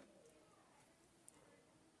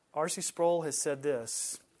 R.C. Sproul has said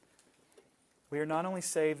this. We are not only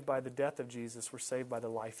saved by the death of Jesus, we're saved by the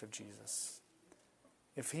life of Jesus.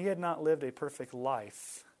 If he had not lived a perfect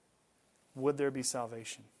life, would there be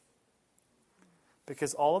salvation?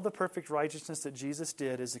 Because all of the perfect righteousness that Jesus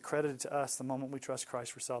did is accredited to us the moment we trust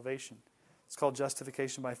Christ for salvation. It's called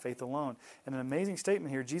justification by faith alone. And an amazing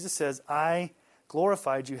statement here. Jesus says, I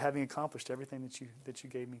glorified you having accomplished everything that you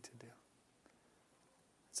gave me to do.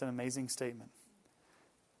 It's an amazing statement.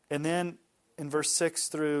 And then in verse 6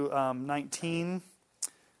 through 19,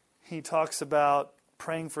 he talks about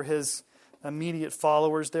praying for his immediate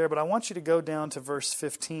followers there. But I want you to go down to verse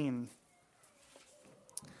 15.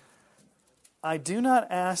 I do not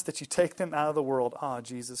ask that you take them out of the world. Ah,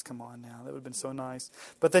 Jesus, come on now. That would have been so nice.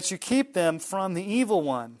 But that you keep them from the evil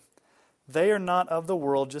one. They are not of the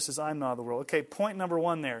world, just as I'm not of the world. Okay, point number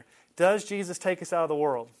 1 there. Does Jesus take us out of the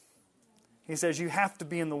world? He says, you have to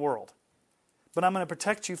be in the world. But I'm going to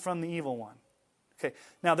protect you from the evil one. Okay,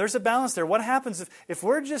 now there's a balance there. What happens if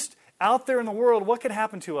we're just out there in the world, what could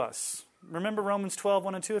happen to us? Remember Romans 12,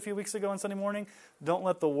 1 and 2 a few weeks ago on Sunday morning? Don't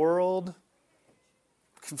let the world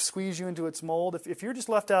squeeze you into its mold. If you're just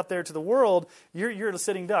left out there to the world, you're a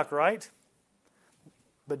sitting duck, right?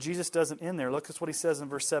 But Jesus doesn't end there. Look at what he says in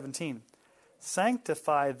verse 17.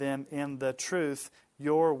 Sanctify them in the truth.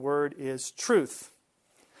 Your word is truth.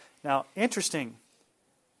 Now, interesting.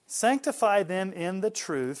 Sanctify them in the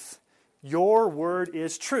truth. Your word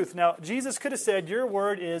is truth. Now, Jesus could have said, your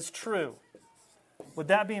word is true. Would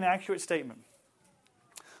that be an accurate statement?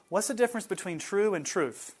 What's the difference between true and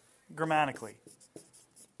truth, grammatically?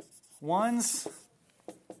 One's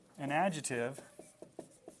an adjective,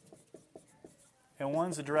 and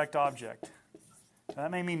one's a direct object. Now,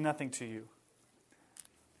 that may mean nothing to you.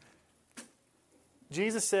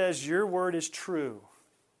 Jesus says, your word is true.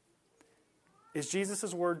 Is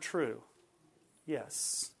Jesus' word true?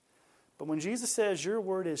 Yes. But when Jesus says your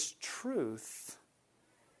word is truth,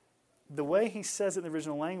 the way he says it in the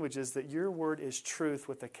original language is that your word is truth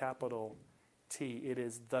with a capital T. It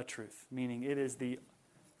is the truth, meaning it is the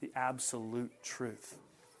absolute truth.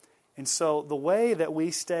 And so the way that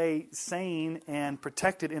we stay sane and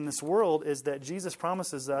protected in this world is that Jesus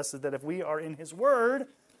promises us that if we are in his word,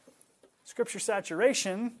 Scripture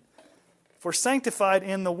saturation, if we're sanctified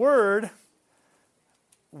in the word,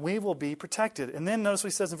 we will be protected. And then notice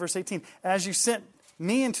what he says in verse 18, as you sent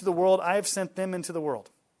me into the world, I have sent them into the world.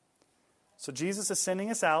 So Jesus is sending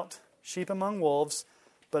us out, sheep among wolves,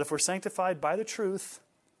 but if we're sanctified by the truth,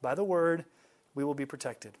 by the word, we will be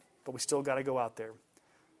protected. But we still got to go out there.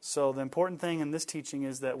 So the important thing in this teaching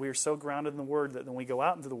is that we are so grounded in the word that when we go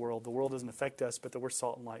out into the world doesn't affect us, but that we're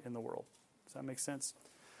salt and light in the world. Does that make sense?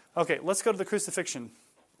 Okay, let's go to the crucifixion.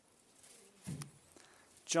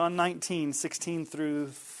 John 19, 16 through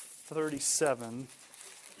 37.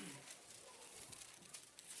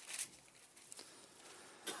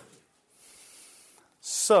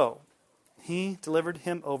 So, he delivered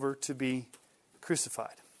him over to be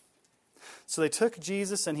crucified. So they took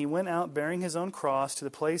Jesus, and he went out bearing his own cross to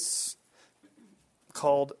the place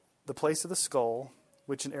called the place of the skull,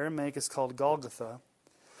 which in Aramaic is called Golgotha.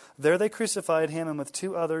 There they crucified him, and with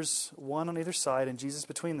 2 others, one on either side, and Jesus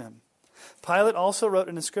between them. Pilate also wrote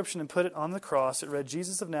an inscription and put it on the cross. It read,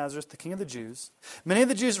 Jesus of Nazareth, the King of the Jews. Many of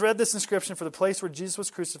the Jews read this inscription, for the place where Jesus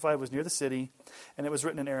was crucified was near the city, and it was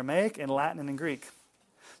written in Aramaic, in Latin, and in Greek.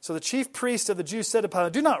 So the chief priest of the Jews said to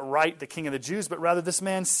Pilate, do not write the King of the Jews, but rather this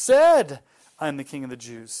man said, I am the King of the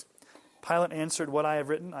Jews. Pilate answered, what I have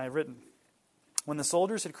written, I have written. When the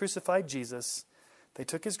soldiers had crucified Jesus, they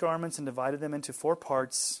took his garments and divided them into 4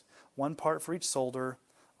 parts, 1 part for each soldier,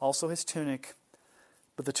 also his tunic.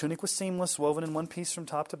 But the tunic was seamless, woven in one piece from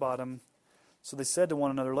top to bottom. So they said to one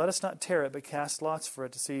another, let us not tear it, but cast lots for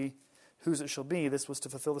it to see whose it shall be. This was to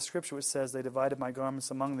fulfill the scripture which says, they divided my garments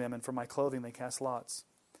among them, and for my clothing they cast lots.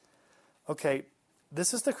 Okay,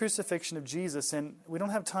 this is the crucifixion of Jesus, and we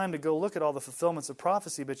don't have time to go look at all the fulfillments of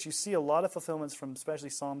prophecy, but you see a lot of fulfillments from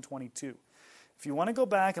especially Psalm 22. If you want to go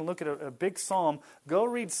back and look at a big psalm, go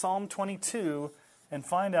read Psalm 22 and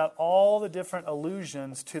find out all the different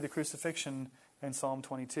allusions to the crucifixion in Psalm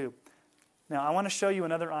 22. Now, I want to show you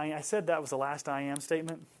another I am. I said that was the last I am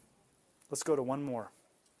statement. Let's go to one more.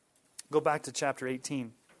 Go back to chapter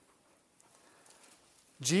 18.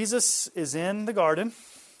 Jesus is in the garden.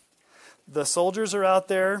 The soldiers are out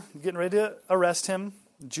there getting ready to arrest him.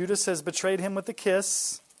 Judas has betrayed him with a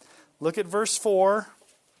kiss. Look at verse 4.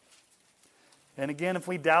 And again, if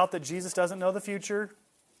we doubt that Jesus doesn't know the future,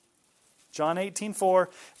 John 18:4.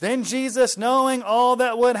 Then Jesus, knowing all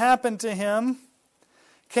that would happen to him,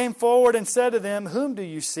 came forward and said to them, "Whom do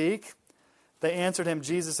you seek?" They answered him,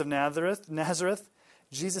 "Jesus of Nazareth."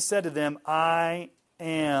 Jesus said to them, "I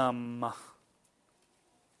am."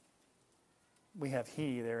 We have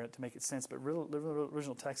he there to make it sense, but the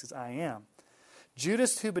original text is "I am."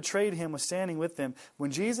 Judas, who betrayed him, was standing with them.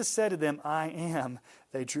 When Jesus said to them, "I am,"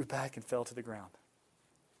 they drew back and fell to the ground.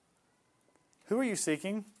 Who are you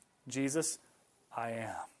seeking? Jesus, I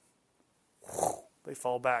am. They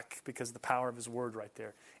fall back because of the power of his word right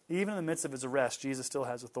there. Even in the midst of his arrest, Jesus still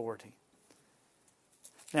has authority.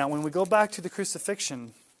 Now, when we go back to the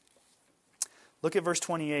crucifixion, look at verse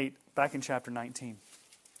 28, back in chapter 19.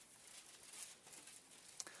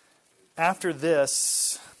 After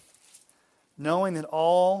this, knowing that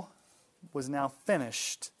all was now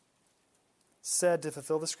finished, said to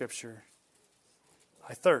fulfill the scripture,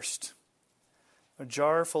 "I thirst." A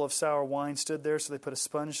jar full of sour wine stood there, so they put a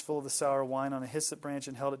sponge full of the sour wine on a hyssop branch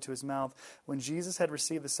and held it to his mouth. When Jesus had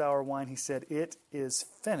received the sour wine, he said, "It is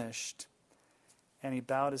finished." And he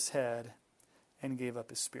bowed his head and gave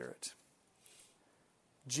up his spirit.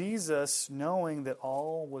 Jesus, knowing that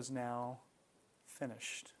all was now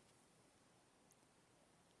finished,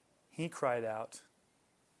 he cried out,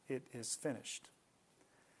 "It is finished."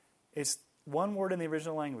 It's one word in the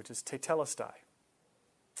original language. It's tetelestai.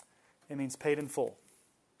 It means paid in full.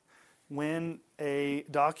 When a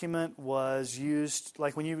document was used,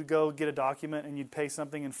 like when you would go get a document and you'd pay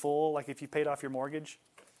something in full, like if you paid off your mortgage,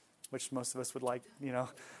 which most of us would like,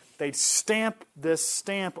 they'd stamp this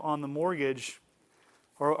stamp on the mortgage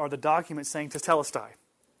or the document saying tetelestai.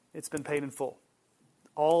 It's been paid in full.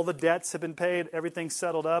 All the debts have been paid. Everything's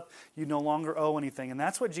settled up. You no longer owe anything. And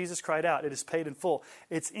that's what Jesus cried out. It is paid in full.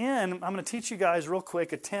 I'm going to teach you guys real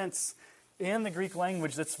quick a tense in the Greek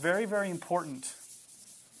language that's very, very important.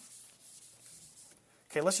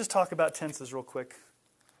 Okay, let's just talk about tenses real quick.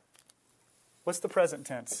 What's the present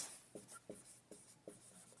tense?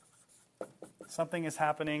 Something is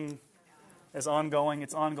happening as ongoing.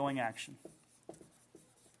 It's ongoing action.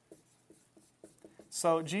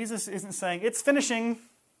 So Jesus isn't saying, "It's finishing."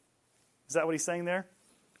 Is that what he's saying there?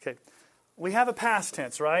 Okay. We have a past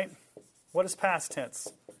tense, right? What is past tense?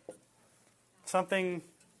 Something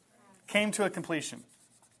came to a completion.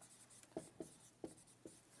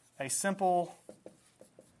 A simple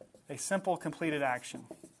completed action.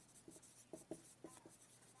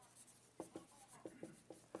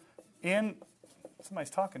 Somebody's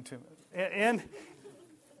talking to me.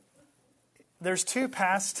 There's two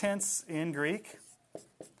past tense in Greek.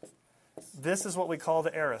 This is what we call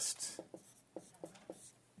the aorist.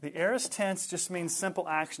 The aorist tense just means simple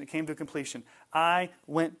action. It came to completion. I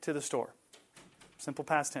went to the store. Simple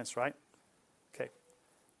past tense, right? Okay.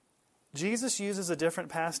 Jesus uses a different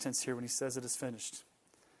past tense here when he says it is finished.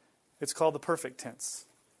 It's called the perfect tense.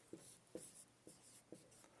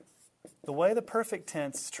 The way the perfect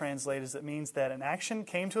tense translates is it means that an action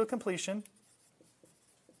came to a completion,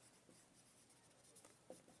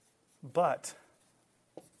 but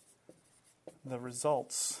the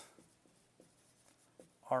results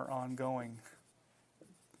are ongoing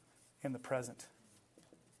in the present.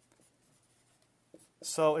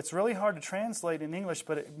 So it's really hard to translate in English,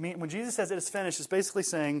 but when Jesus says it is finished, it's basically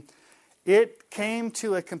saying, it came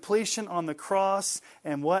to a completion on the cross,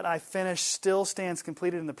 and what I finished still stands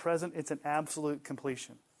completed in the present. It's an absolute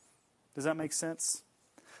completion. Does that make sense?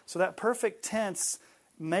 So that perfect tense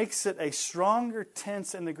makes it a stronger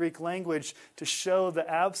tense in the Greek language to show the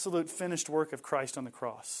absolute finished work of Christ on the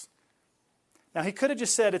cross. Now, he could have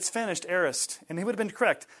just said, "It's finished," aorist, and he would have been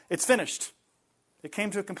correct. It's finished. It came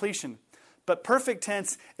to a completion. But perfect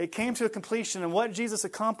tense, it came to a completion, and what Jesus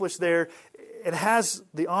accomplished there, it has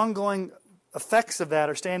the ongoing effects of that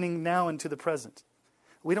are standing now into the present.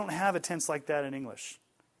 We don't have a tense like that in English.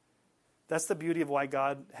 That's the beauty of why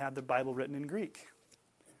God had the Bible written in Greek.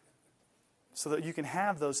 So that you can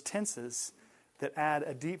have those tenses that add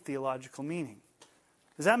a deep theological meaning.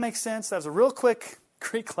 Does that make sense? That was a real quick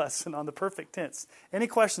Greek lesson on the perfect tense. Any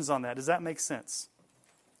questions on that? Does that make sense?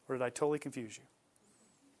 Or did I totally confuse you?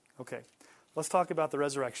 Okay. Let's talk about the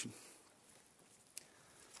resurrection,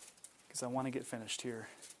 because I want to get finished here.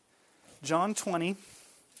 John 20.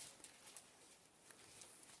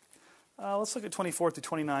 Let's look at 24 through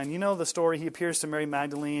 29. You know the story. He appears to Mary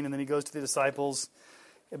Magdalene, and then he goes to the disciples.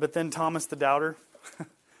 But then Thomas the doubter,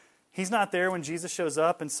 he's not there when Jesus shows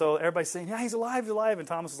up, and so everybody's saying, "Yeah, he's alive, he's alive." And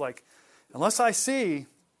Thomas is like, "Unless I see,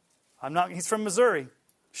 He's from Missouri.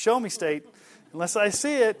 Show me state. Unless I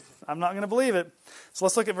see it, I'm not going to believe it. So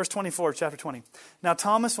let's look at verse 24, chapter 20. Now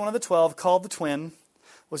Thomas, one of the 12, called the twin,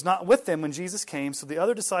 was not with them when Jesus came. So the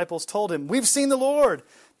other disciples told him, "We've seen the Lord."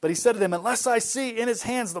 But he said to them, "Unless I see in his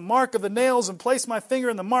hands the mark of the nails, and place my finger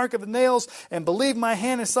in the mark of the nails, and believe my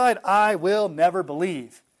hand and side, I will never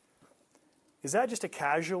believe." Is that just a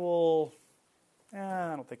casual,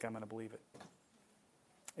 I don't think I'm going to believe it?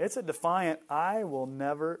 It's a defiant, I will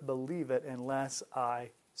never believe it unless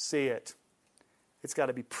I see it. It's got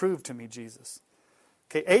to be proved to me, Jesus.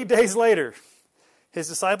 Okay, 8 days later, his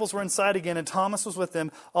disciples were inside again, and Thomas was with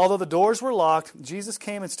them. Although the doors were locked, Jesus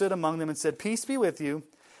came and stood among them and said, "Peace be with you."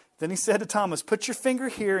 Then he said to Thomas, "Put your finger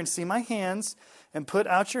here and see my hands, and put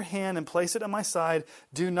out your hand and place it on my side.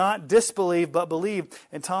 Do not disbelieve, but believe."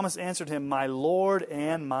 And Thomas answered him, "My Lord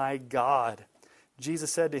and my God."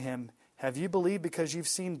 Jesus said to him, "Have you believed because you've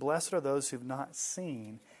seen? Blessed are those who've not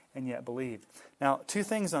seen and yet believed." Now, 2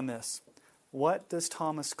 things on this. What does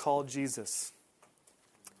Thomas call Jesus?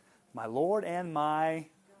 My Lord and my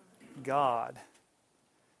God.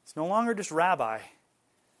 It's no longer just rabbi.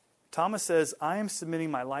 Thomas says, I am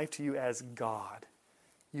submitting my life to you as God.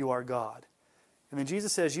 You are God. And then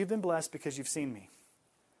Jesus says, you've been blessed because you've seen me.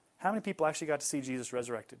 How many people actually got to see Jesus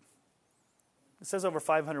resurrected? It says over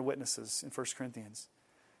 500 witnesses in 1 Corinthians.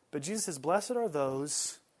 But Jesus says, blessed are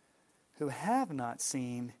those who have not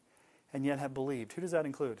seen and yet have believed. Who does that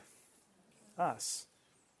include? Us.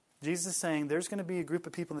 Jesus is saying there's going to be a group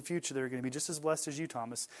of people in the future that are going to be just as blessed as you,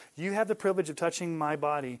 Thomas. You have the privilege of touching my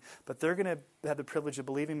body, but they're going to have the privilege of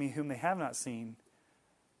believing me whom they have not seen,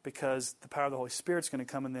 because the power of the Holy Spirit is going to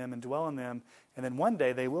come in them and dwell in them, and then one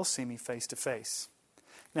day they will see me face to face.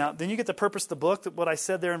 Now, then you get the purpose of the book, what I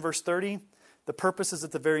said there in verse 30. The purpose is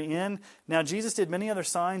at the very end. Now, Jesus did many other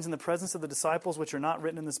signs in the presence of the disciples, which are not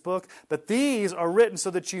written in this book, but these are written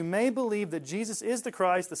so that you may believe that Jesus is the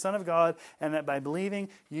Christ, the Son of God, and that by believing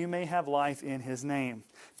you may have life in His name.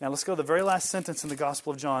 Now, let's go to the very last sentence in the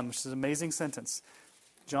Gospel of John, which is an amazing sentence.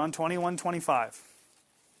 John 21:25.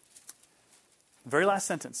 Very last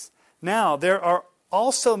sentence. Now, there are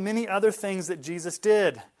also many other things that Jesus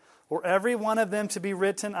did. Were every one of them to be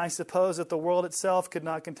written, I suppose that the world itself could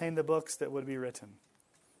not contain the books that would be written.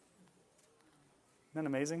 Isn't that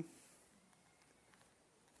amazing?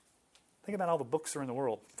 Think about all the books that are in the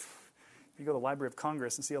world. You go to the Library of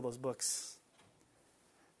Congress and see all those books.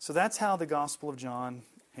 So that's how the Gospel of John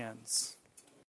ends.